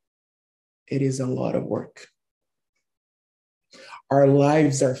 It is a lot of work. Our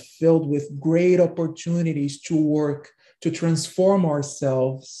lives are filled with great opportunities to work, to transform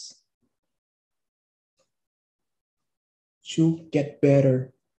ourselves, to get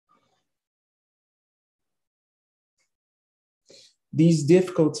better. These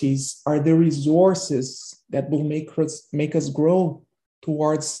difficulties are the resources that will make us grow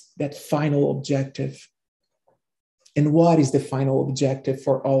towards that final objective. And what is the final objective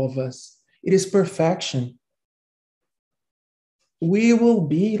for all of us? It is perfection. We will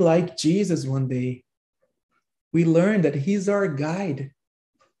be like Jesus one day. We learn that He's our guide.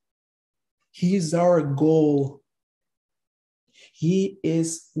 He's our goal. He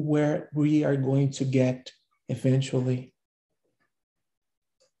is where we are going to get eventually,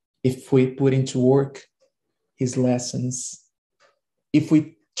 if we put into work His lessons, if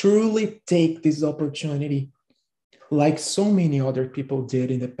we truly take this opportunity like so many other people did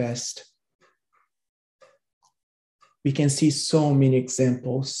in the past. We can see so many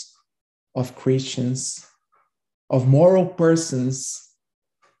examples of Christians, of moral persons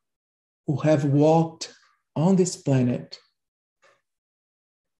who have walked on this planet.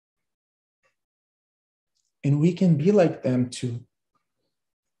 And we can be like them too.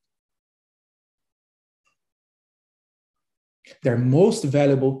 Their most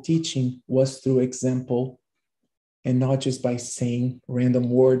valuable teaching was through example, and not just by saying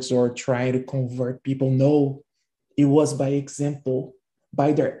random words or trying to convert people. No, it was by example,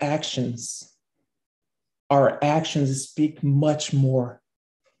 by their actions. Our actions speak much more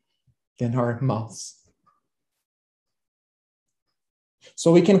than our mouths.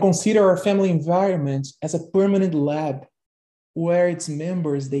 So we can consider our family environment as a permanent lab where its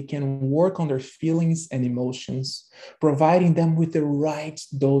members, they can work on their feelings and emotions, providing them with the right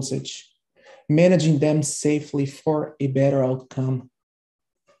dosage, managing them safely for a better outcome.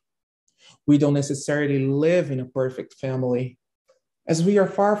 We don't necessarily live in a perfect family, as we are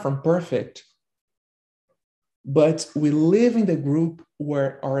far from perfect. But we live in the group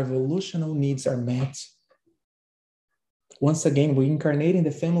where our evolutional needs are met. Once again, we incarnate in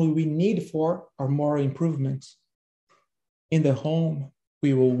the family we need for our moral improvement. In the home,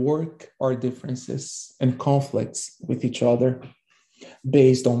 we will work our differences and conflicts with each other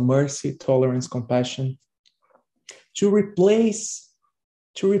based on mercy, tolerance, compassion, to replace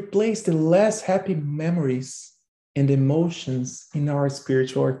the less happy memories and emotions in our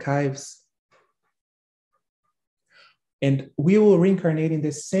spiritual archives. And we will reincarnate in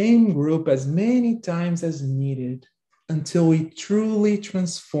the same group as many times as needed until we truly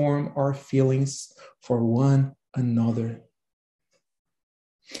transform our feelings for one another.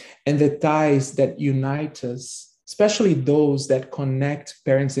 And the ties that unite us, especially those that connect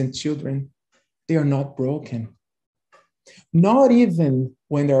parents and children, they are not broken. Not even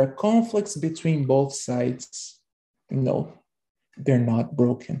when there are conflicts between both sides. No, they're not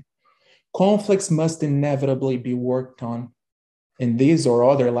broken. Conflicts must inevitably be worked on in these or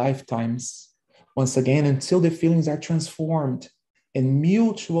other lifetimes, once again, until the feelings are transformed and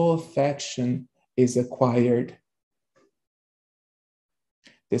mutual affection is acquired.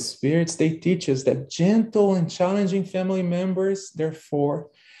 The spirits, they teach us that gentle and challenging family members, therefore,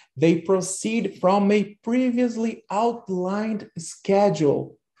 they proceed from a previously outlined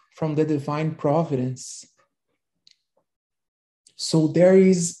schedule from the divine providence. So there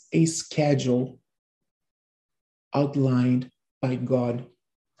is a schedule outlined by God.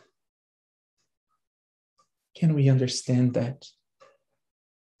 Can we understand that?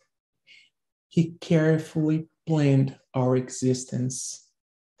 He carefully planned our existence.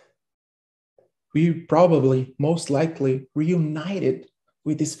 We probably, most likely, reunited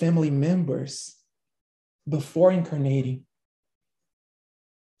with his family members before incarnating.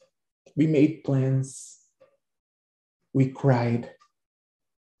 We made plans. We cried.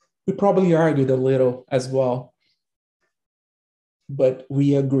 We probably argued a little as well. But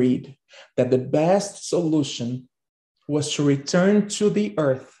we agreed that the best solution was to return to the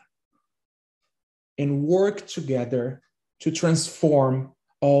earth and work together to transform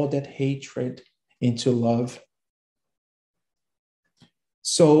all that hatred into love.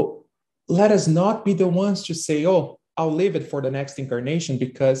 So let us not be the ones to say, oh, I'll leave it for the next incarnation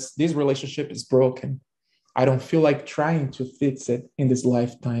because this relationship is broken. I don't feel like trying to fix it in this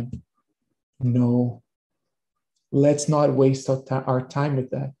lifetime. No, let's not waste our time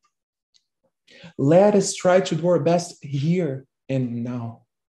with that. Let us try to do our best here and now,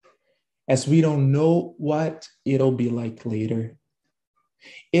 as we don't know what it'll be like later.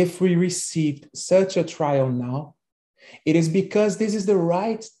 If we received such a trial now, it is because this is the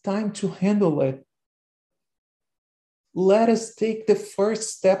right time to handle it. Let us take the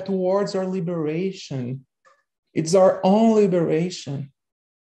first step towards our liberation. It's our own liberation.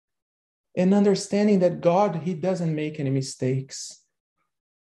 And understanding that God, He doesn't make any mistakes.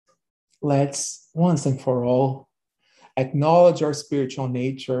 Let's, once and for all, acknowledge our spiritual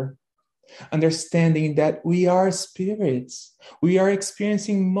nature, understanding that we are spirits. We are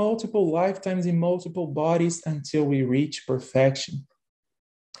experiencing multiple lifetimes in multiple bodies until we reach perfection.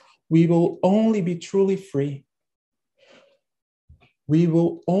 We will only be truly free. We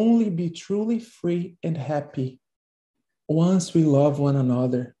will only be truly free and happy once we love one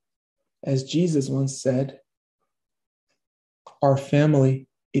another. As Jesus once said, our family,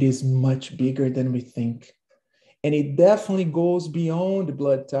 it is much bigger than we think. And it definitely goes beyond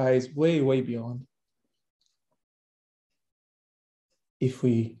blood ties, way, way beyond. If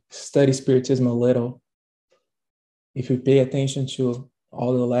we study Spiritism a little, if we pay attention to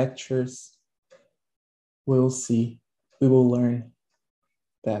all the lectures, we will see, we will learn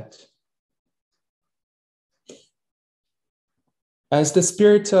that. As the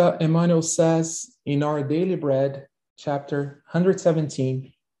Spirit Emmanuel says in Our Daily Bread, chapter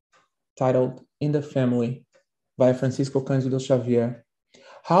 117, titled In the Family, by Francisco Cândido Xavier,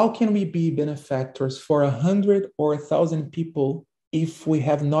 how can we be benefactors for 100 or 1,000 people if we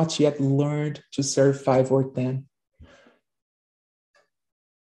have not yet learned to serve 5 or 10?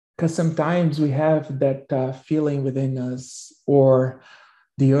 Because sometimes we have that feeling within us, or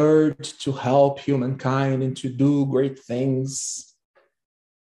the urge to help humankind and to do great things.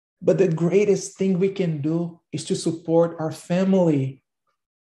 But the greatest thing we can do is to support our family,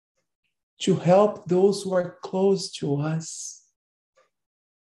 to help those who are close to us.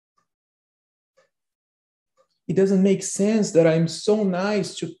 It doesn't make sense that I'm so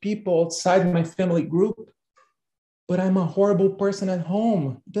nice to people outside my family group, but I'm a horrible person at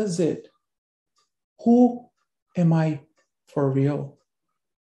home, does it? Who am I for real?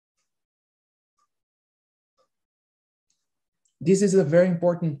 This is a very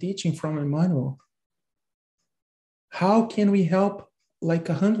important teaching from Emmanuel. How can we help like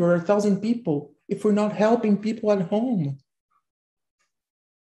 100 or 1,000 people if we're not helping people at home?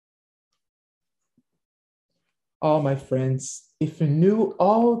 Oh, my friends, if you knew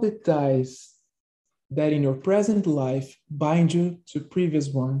all the ties that in your present life bind you to previous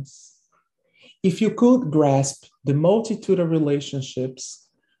ones, if you could grasp the multitude of relationships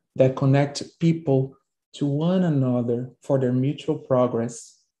that connect people to one another for their mutual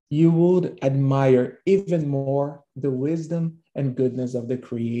progress, you would admire even more the wisdom and goodness of the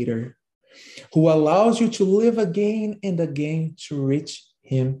Creator, who allows you to live again and again to reach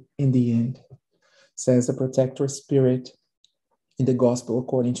Him in the end, says the protector spirit in the Gospel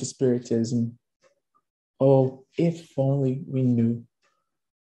according to Spiritism. Oh, if only we knew.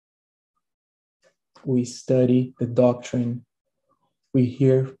 We study the doctrine, we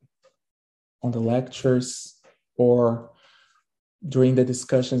hear on the lectures or during the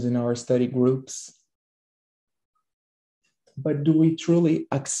discussions in our study groups. But do we truly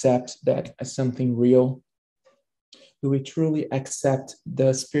accept that as something real? Do we truly accept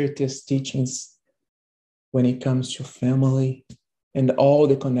the Spiritist teachings when it comes to family and all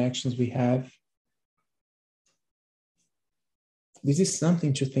the connections we have? This is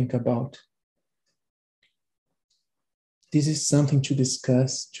something to think about. This is something to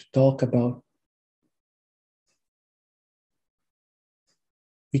discuss, to talk about.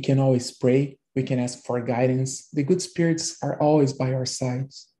 We can always pray. We can ask for guidance. The good spirits are always by our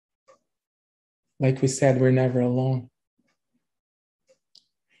sides. Like we said, we're never alone.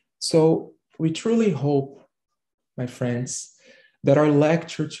 So we truly hope, my friends, that our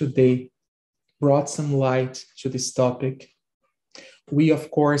lecture today brought some light to this topic. We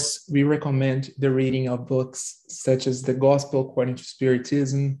recommend the reading of books such as The Gospel According to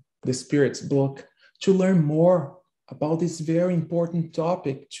Spiritism, The Spirit's Book, to learn more about this very important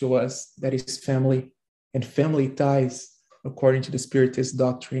topic to us, that is family and family ties according to the Spiritist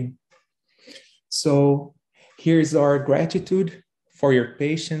doctrine. So here's our gratitude for your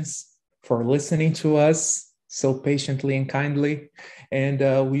patience, for listening to us so patiently and kindly.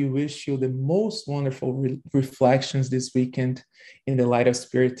 And we wish you the most wonderful reflections this weekend in the light of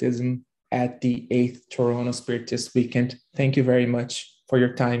Spiritism at the 8th Toronto Spiritist Weekend. Thank you very much for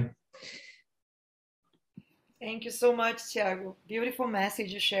your time. Thank you so much, Thiago. Beautiful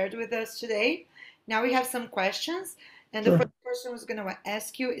message you shared with us today. Now we have some questions. And the first person who's going to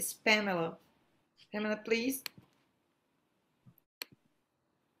ask you is Pamela. Pamela, please.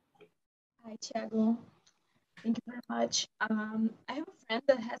 Hi, Thiago. Thank you very much. I have a friend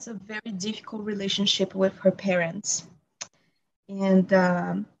that has a very difficult relationship with her parents. And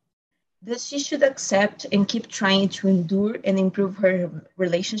does she should accept and keep trying to endure and improve her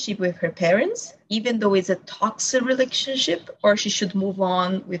relationship with her parents, even though it's a toxic relationship, or she should move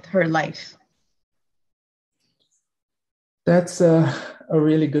on with her life? That's a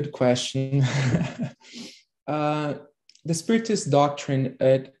really good question. The Spiritist doctrine,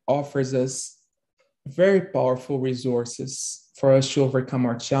 it offers us very powerful resources for us to overcome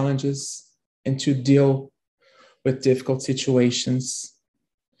our challenges and to deal with difficult situations.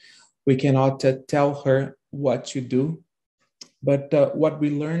 We cannot tell her what to do, but what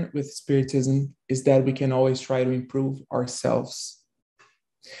we learn with Spiritism is that we can always try to improve ourselves.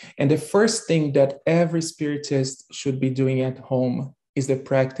 And the first thing that every Spiritist should be doing at home is the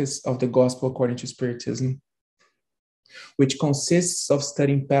practice of the Gospel according to Spiritism, which consists of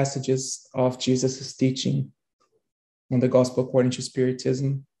studying passages of Jesus' teaching on the Gospel according to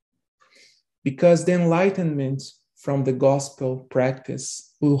Spiritism, because the enlightenment from the Gospel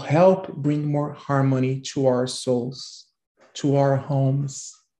practice will help bring more harmony to our souls, to our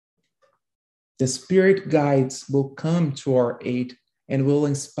homes. The Spirit guides will come to our aid and will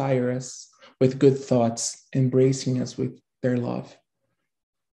inspire us with good thoughts, embracing us with their love.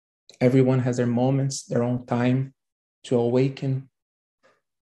 Everyone has their moments, their own time to awaken.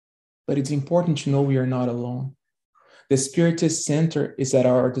 But it's important to know we are not alone. The Spiritist Center is at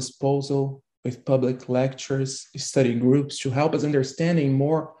our disposal with public lectures, study groups to help us understanding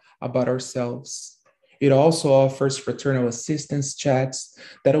more about ourselves. It also offers fraternal assistance chats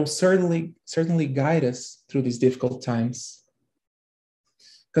that will certainly guide us through these difficult times.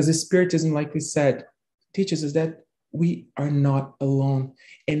 Because the Spiritism, like we said, teaches us that we are not alone.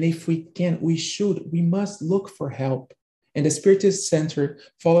 And if we can, we must look for help. And the Spiritist Center,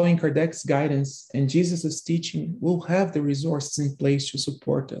 following Kardec's guidance and Jesus' teaching, will have the resources in place to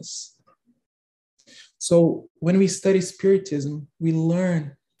support us. So when we study Spiritism, we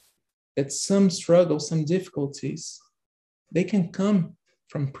learn that some struggles, some difficulties, they can come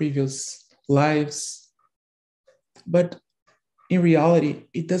from previous lives. But in reality,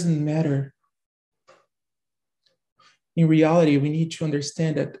 it doesn't matter. In reality, we need to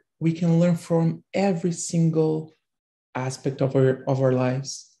understand that we can learn from every single aspect of our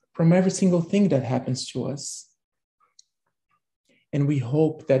lives, from every single thing that happens to us. And we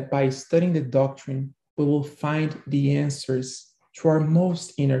hope that by studying the doctrine, we will find the answers to our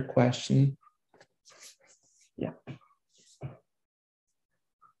most inner question. Yeah.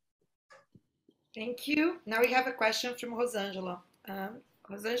 Thank you. Now we have a question from Rosangela.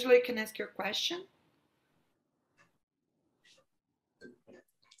 Rosangela, you can ask your question.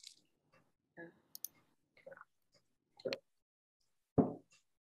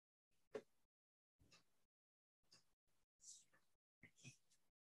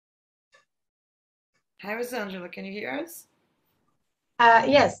 Hi, Rosangela, can you hear us?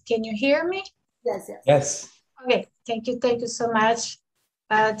 Yes, can you hear me? Yes, yes. Yes. Okay, thank you so much,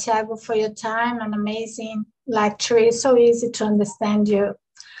 Thiago, for your time. An amazing lecture. It's so easy to understand you.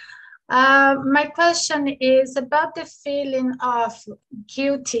 My question is about the feeling of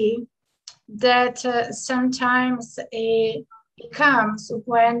guilty that sometimes it comes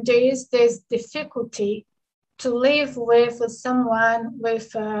when there is this difficulty to live with someone,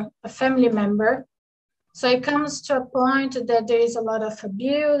 with a family member. So it comes to a point that there is a lot of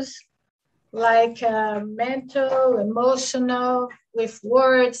abuse, like mental, emotional, with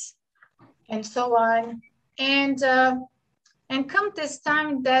words, and so on. And come this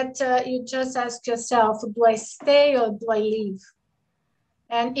time that you just ask yourself, do I stay or do I leave?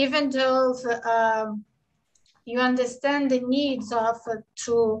 And even though you understand the needs of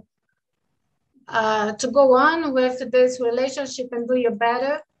to go on with this relationship and do your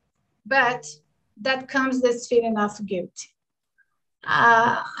better, but that comes this feeling of guilt.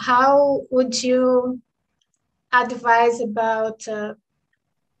 How would you advise about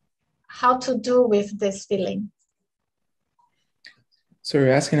how to do with this feeling? So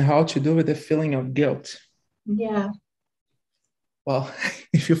you're asking how to do with the feeling of guilt? Yeah. Well,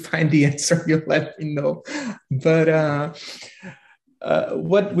 if you find the answer, you let me know. But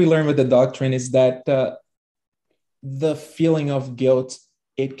what we learn with the doctrine is that the feeling of guilt,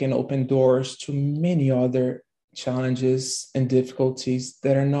 it can open doors to many other challenges and difficulties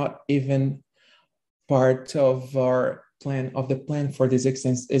that are not even part of our plan, of the plan for this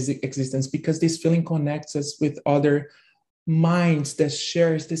existence, because this feeling connects us with other minds that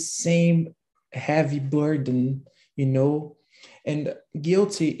shares the same heavy burden, you know. And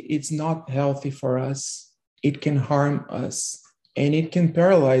guilty, it's not healthy for us. It can harm us and it can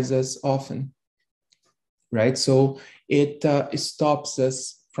paralyze us often, right? So it stops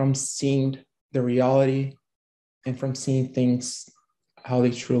us from seeing the reality and from seeing things how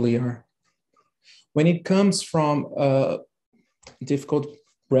they truly are. When it comes from difficult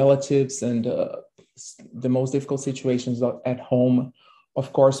relatives and the most difficult situations at home,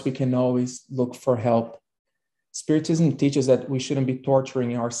 of course, we can always look for help. Spiritism teaches that we shouldn't be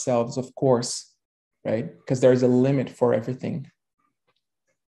torturing ourselves, of course, right? Because there's a limit for everything.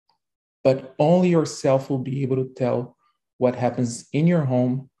 But only yourself will be able to tell what happens in your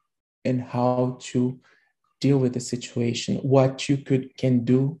home and how to deal with the situation. What you can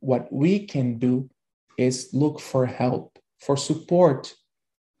do, what we can do is look for help, for support.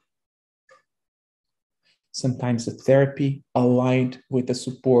 Sometimes the therapy aligned with the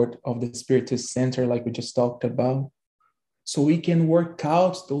support of the Spiritist Center, like we just talked about, so we can work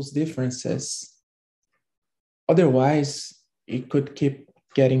out those differences. Otherwise, it could keep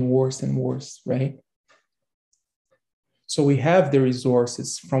getting worse and worse, right? So we have the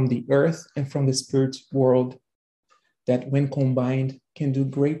resources from the earth and from the spirit world that, when combined, can do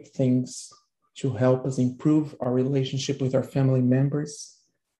great things to help us improve our relationship with our family members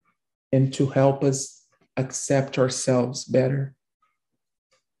and to help us accept ourselves better,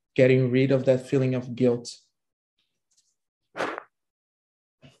 getting rid of that feeling of guilt.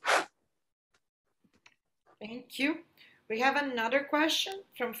 Thank you. We have another question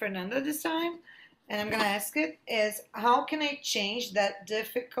from Fernanda this time, and I'm going to ask it is, how can I change that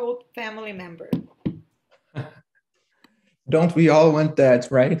difficult family member? Don't we all want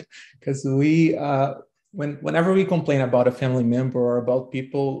that, right? Because whenever we complain about a family member or about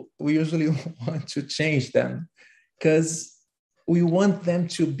people, we usually want to change them because we want them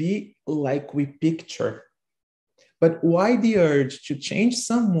to be like we picture. But why the urge to change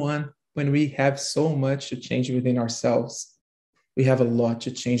someone when we have so much to change within ourselves? We have a lot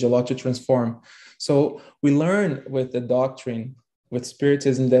to change, a lot to transform. So we learn with the doctrine, with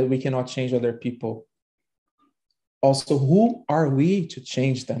Spiritism, that we cannot change other people. Also, who are we to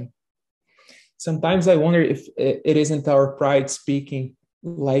change them? Sometimes I wonder if it isn't our pride speaking,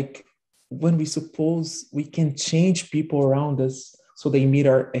 like when we suppose we can change people around us so they meet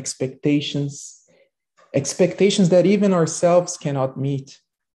our expectations, expectations that even ourselves cannot meet.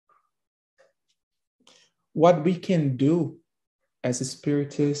 What we can do as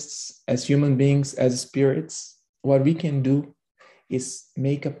spiritists, as human beings, as spirits, what we can do is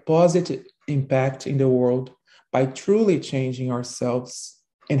make a positive impact in the world by truly changing ourselves.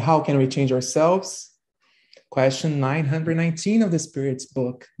 And how can we change ourselves? Question 919 of the Spirit's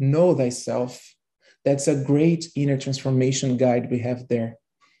book, Know Thyself. That's a great inner transformation guide we have there.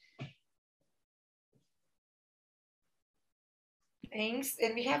 Thanks.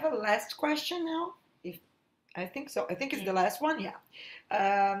 And we have a last question now. If I think so. I think it's the last one.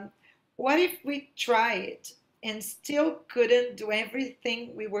 Yeah. What if we try it and still couldn't do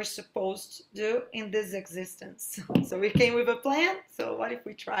everything we were supposed to do in this existence? So we came with a plan. So what if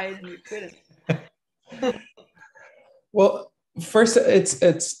we tried and we couldn't? Well, first,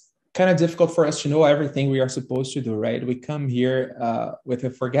 it's kind of difficult for us to know everything we are supposed to do, right? We come here with a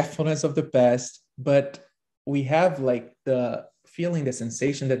forgetfulness of the past, but we have like the feeling, the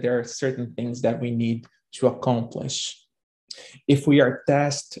sensation that there are certain things that we need to accomplish. If we are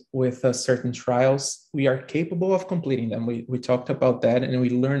tasked with certain trials, we are capable of completing them. We talked about that and we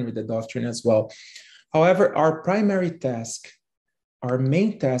learned with the doctrine as well. However, our primary task, our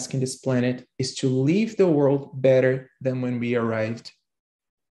main task in this planet is to leave the world better than when we arrived.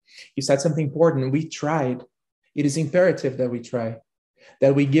 You said something important. We tried. It is imperative that we try,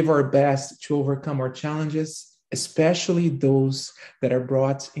 that we give our best to overcome our challenges, especially those that are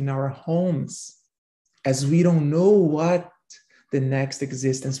brought in our homes, as we don't know what the next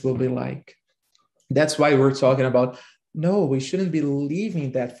existence will be like. That's why we're talking about, no, we shouldn't be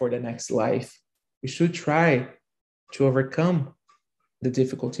leaving that for the next life. We should try to overcome the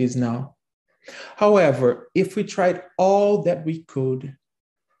difficulties now. However, if we tried all that we could,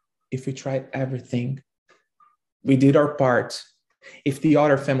 if we tried everything, we did our part. If the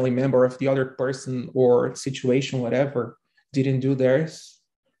other family member, if the other person or situation, whatever, didn't do theirs,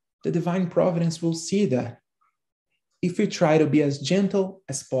 the divine providence will see that. If we try to be as gentle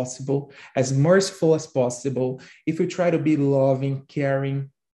as possible, as merciful as possible, if we try to be loving,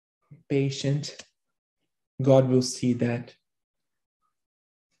 caring, patient, God will see that.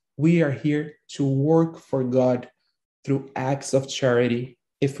 We are here to work for God through acts of charity.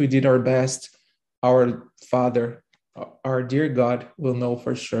 If we did our best, our Father, our dear God, will know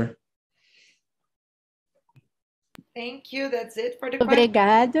for sure. Thank you. That's it for the question.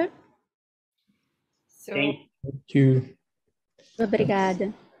 Obrigada. So, Thank you.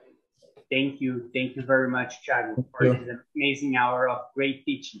 Obrigada. Thank you. Thank you very much, Thiago, for this amazing hour of great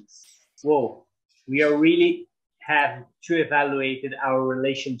teachings. Whoa, we are really have to evaluate our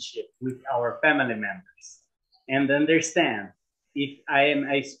relationship with our family members and understand if I am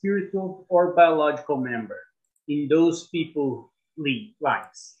a spiritual or biological member in those people's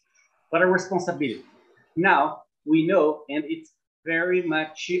lives. What a responsibility. Now we know, and it's very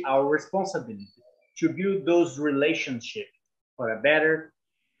much our responsibility to build those relationships for a better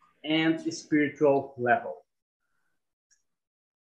and spiritual level.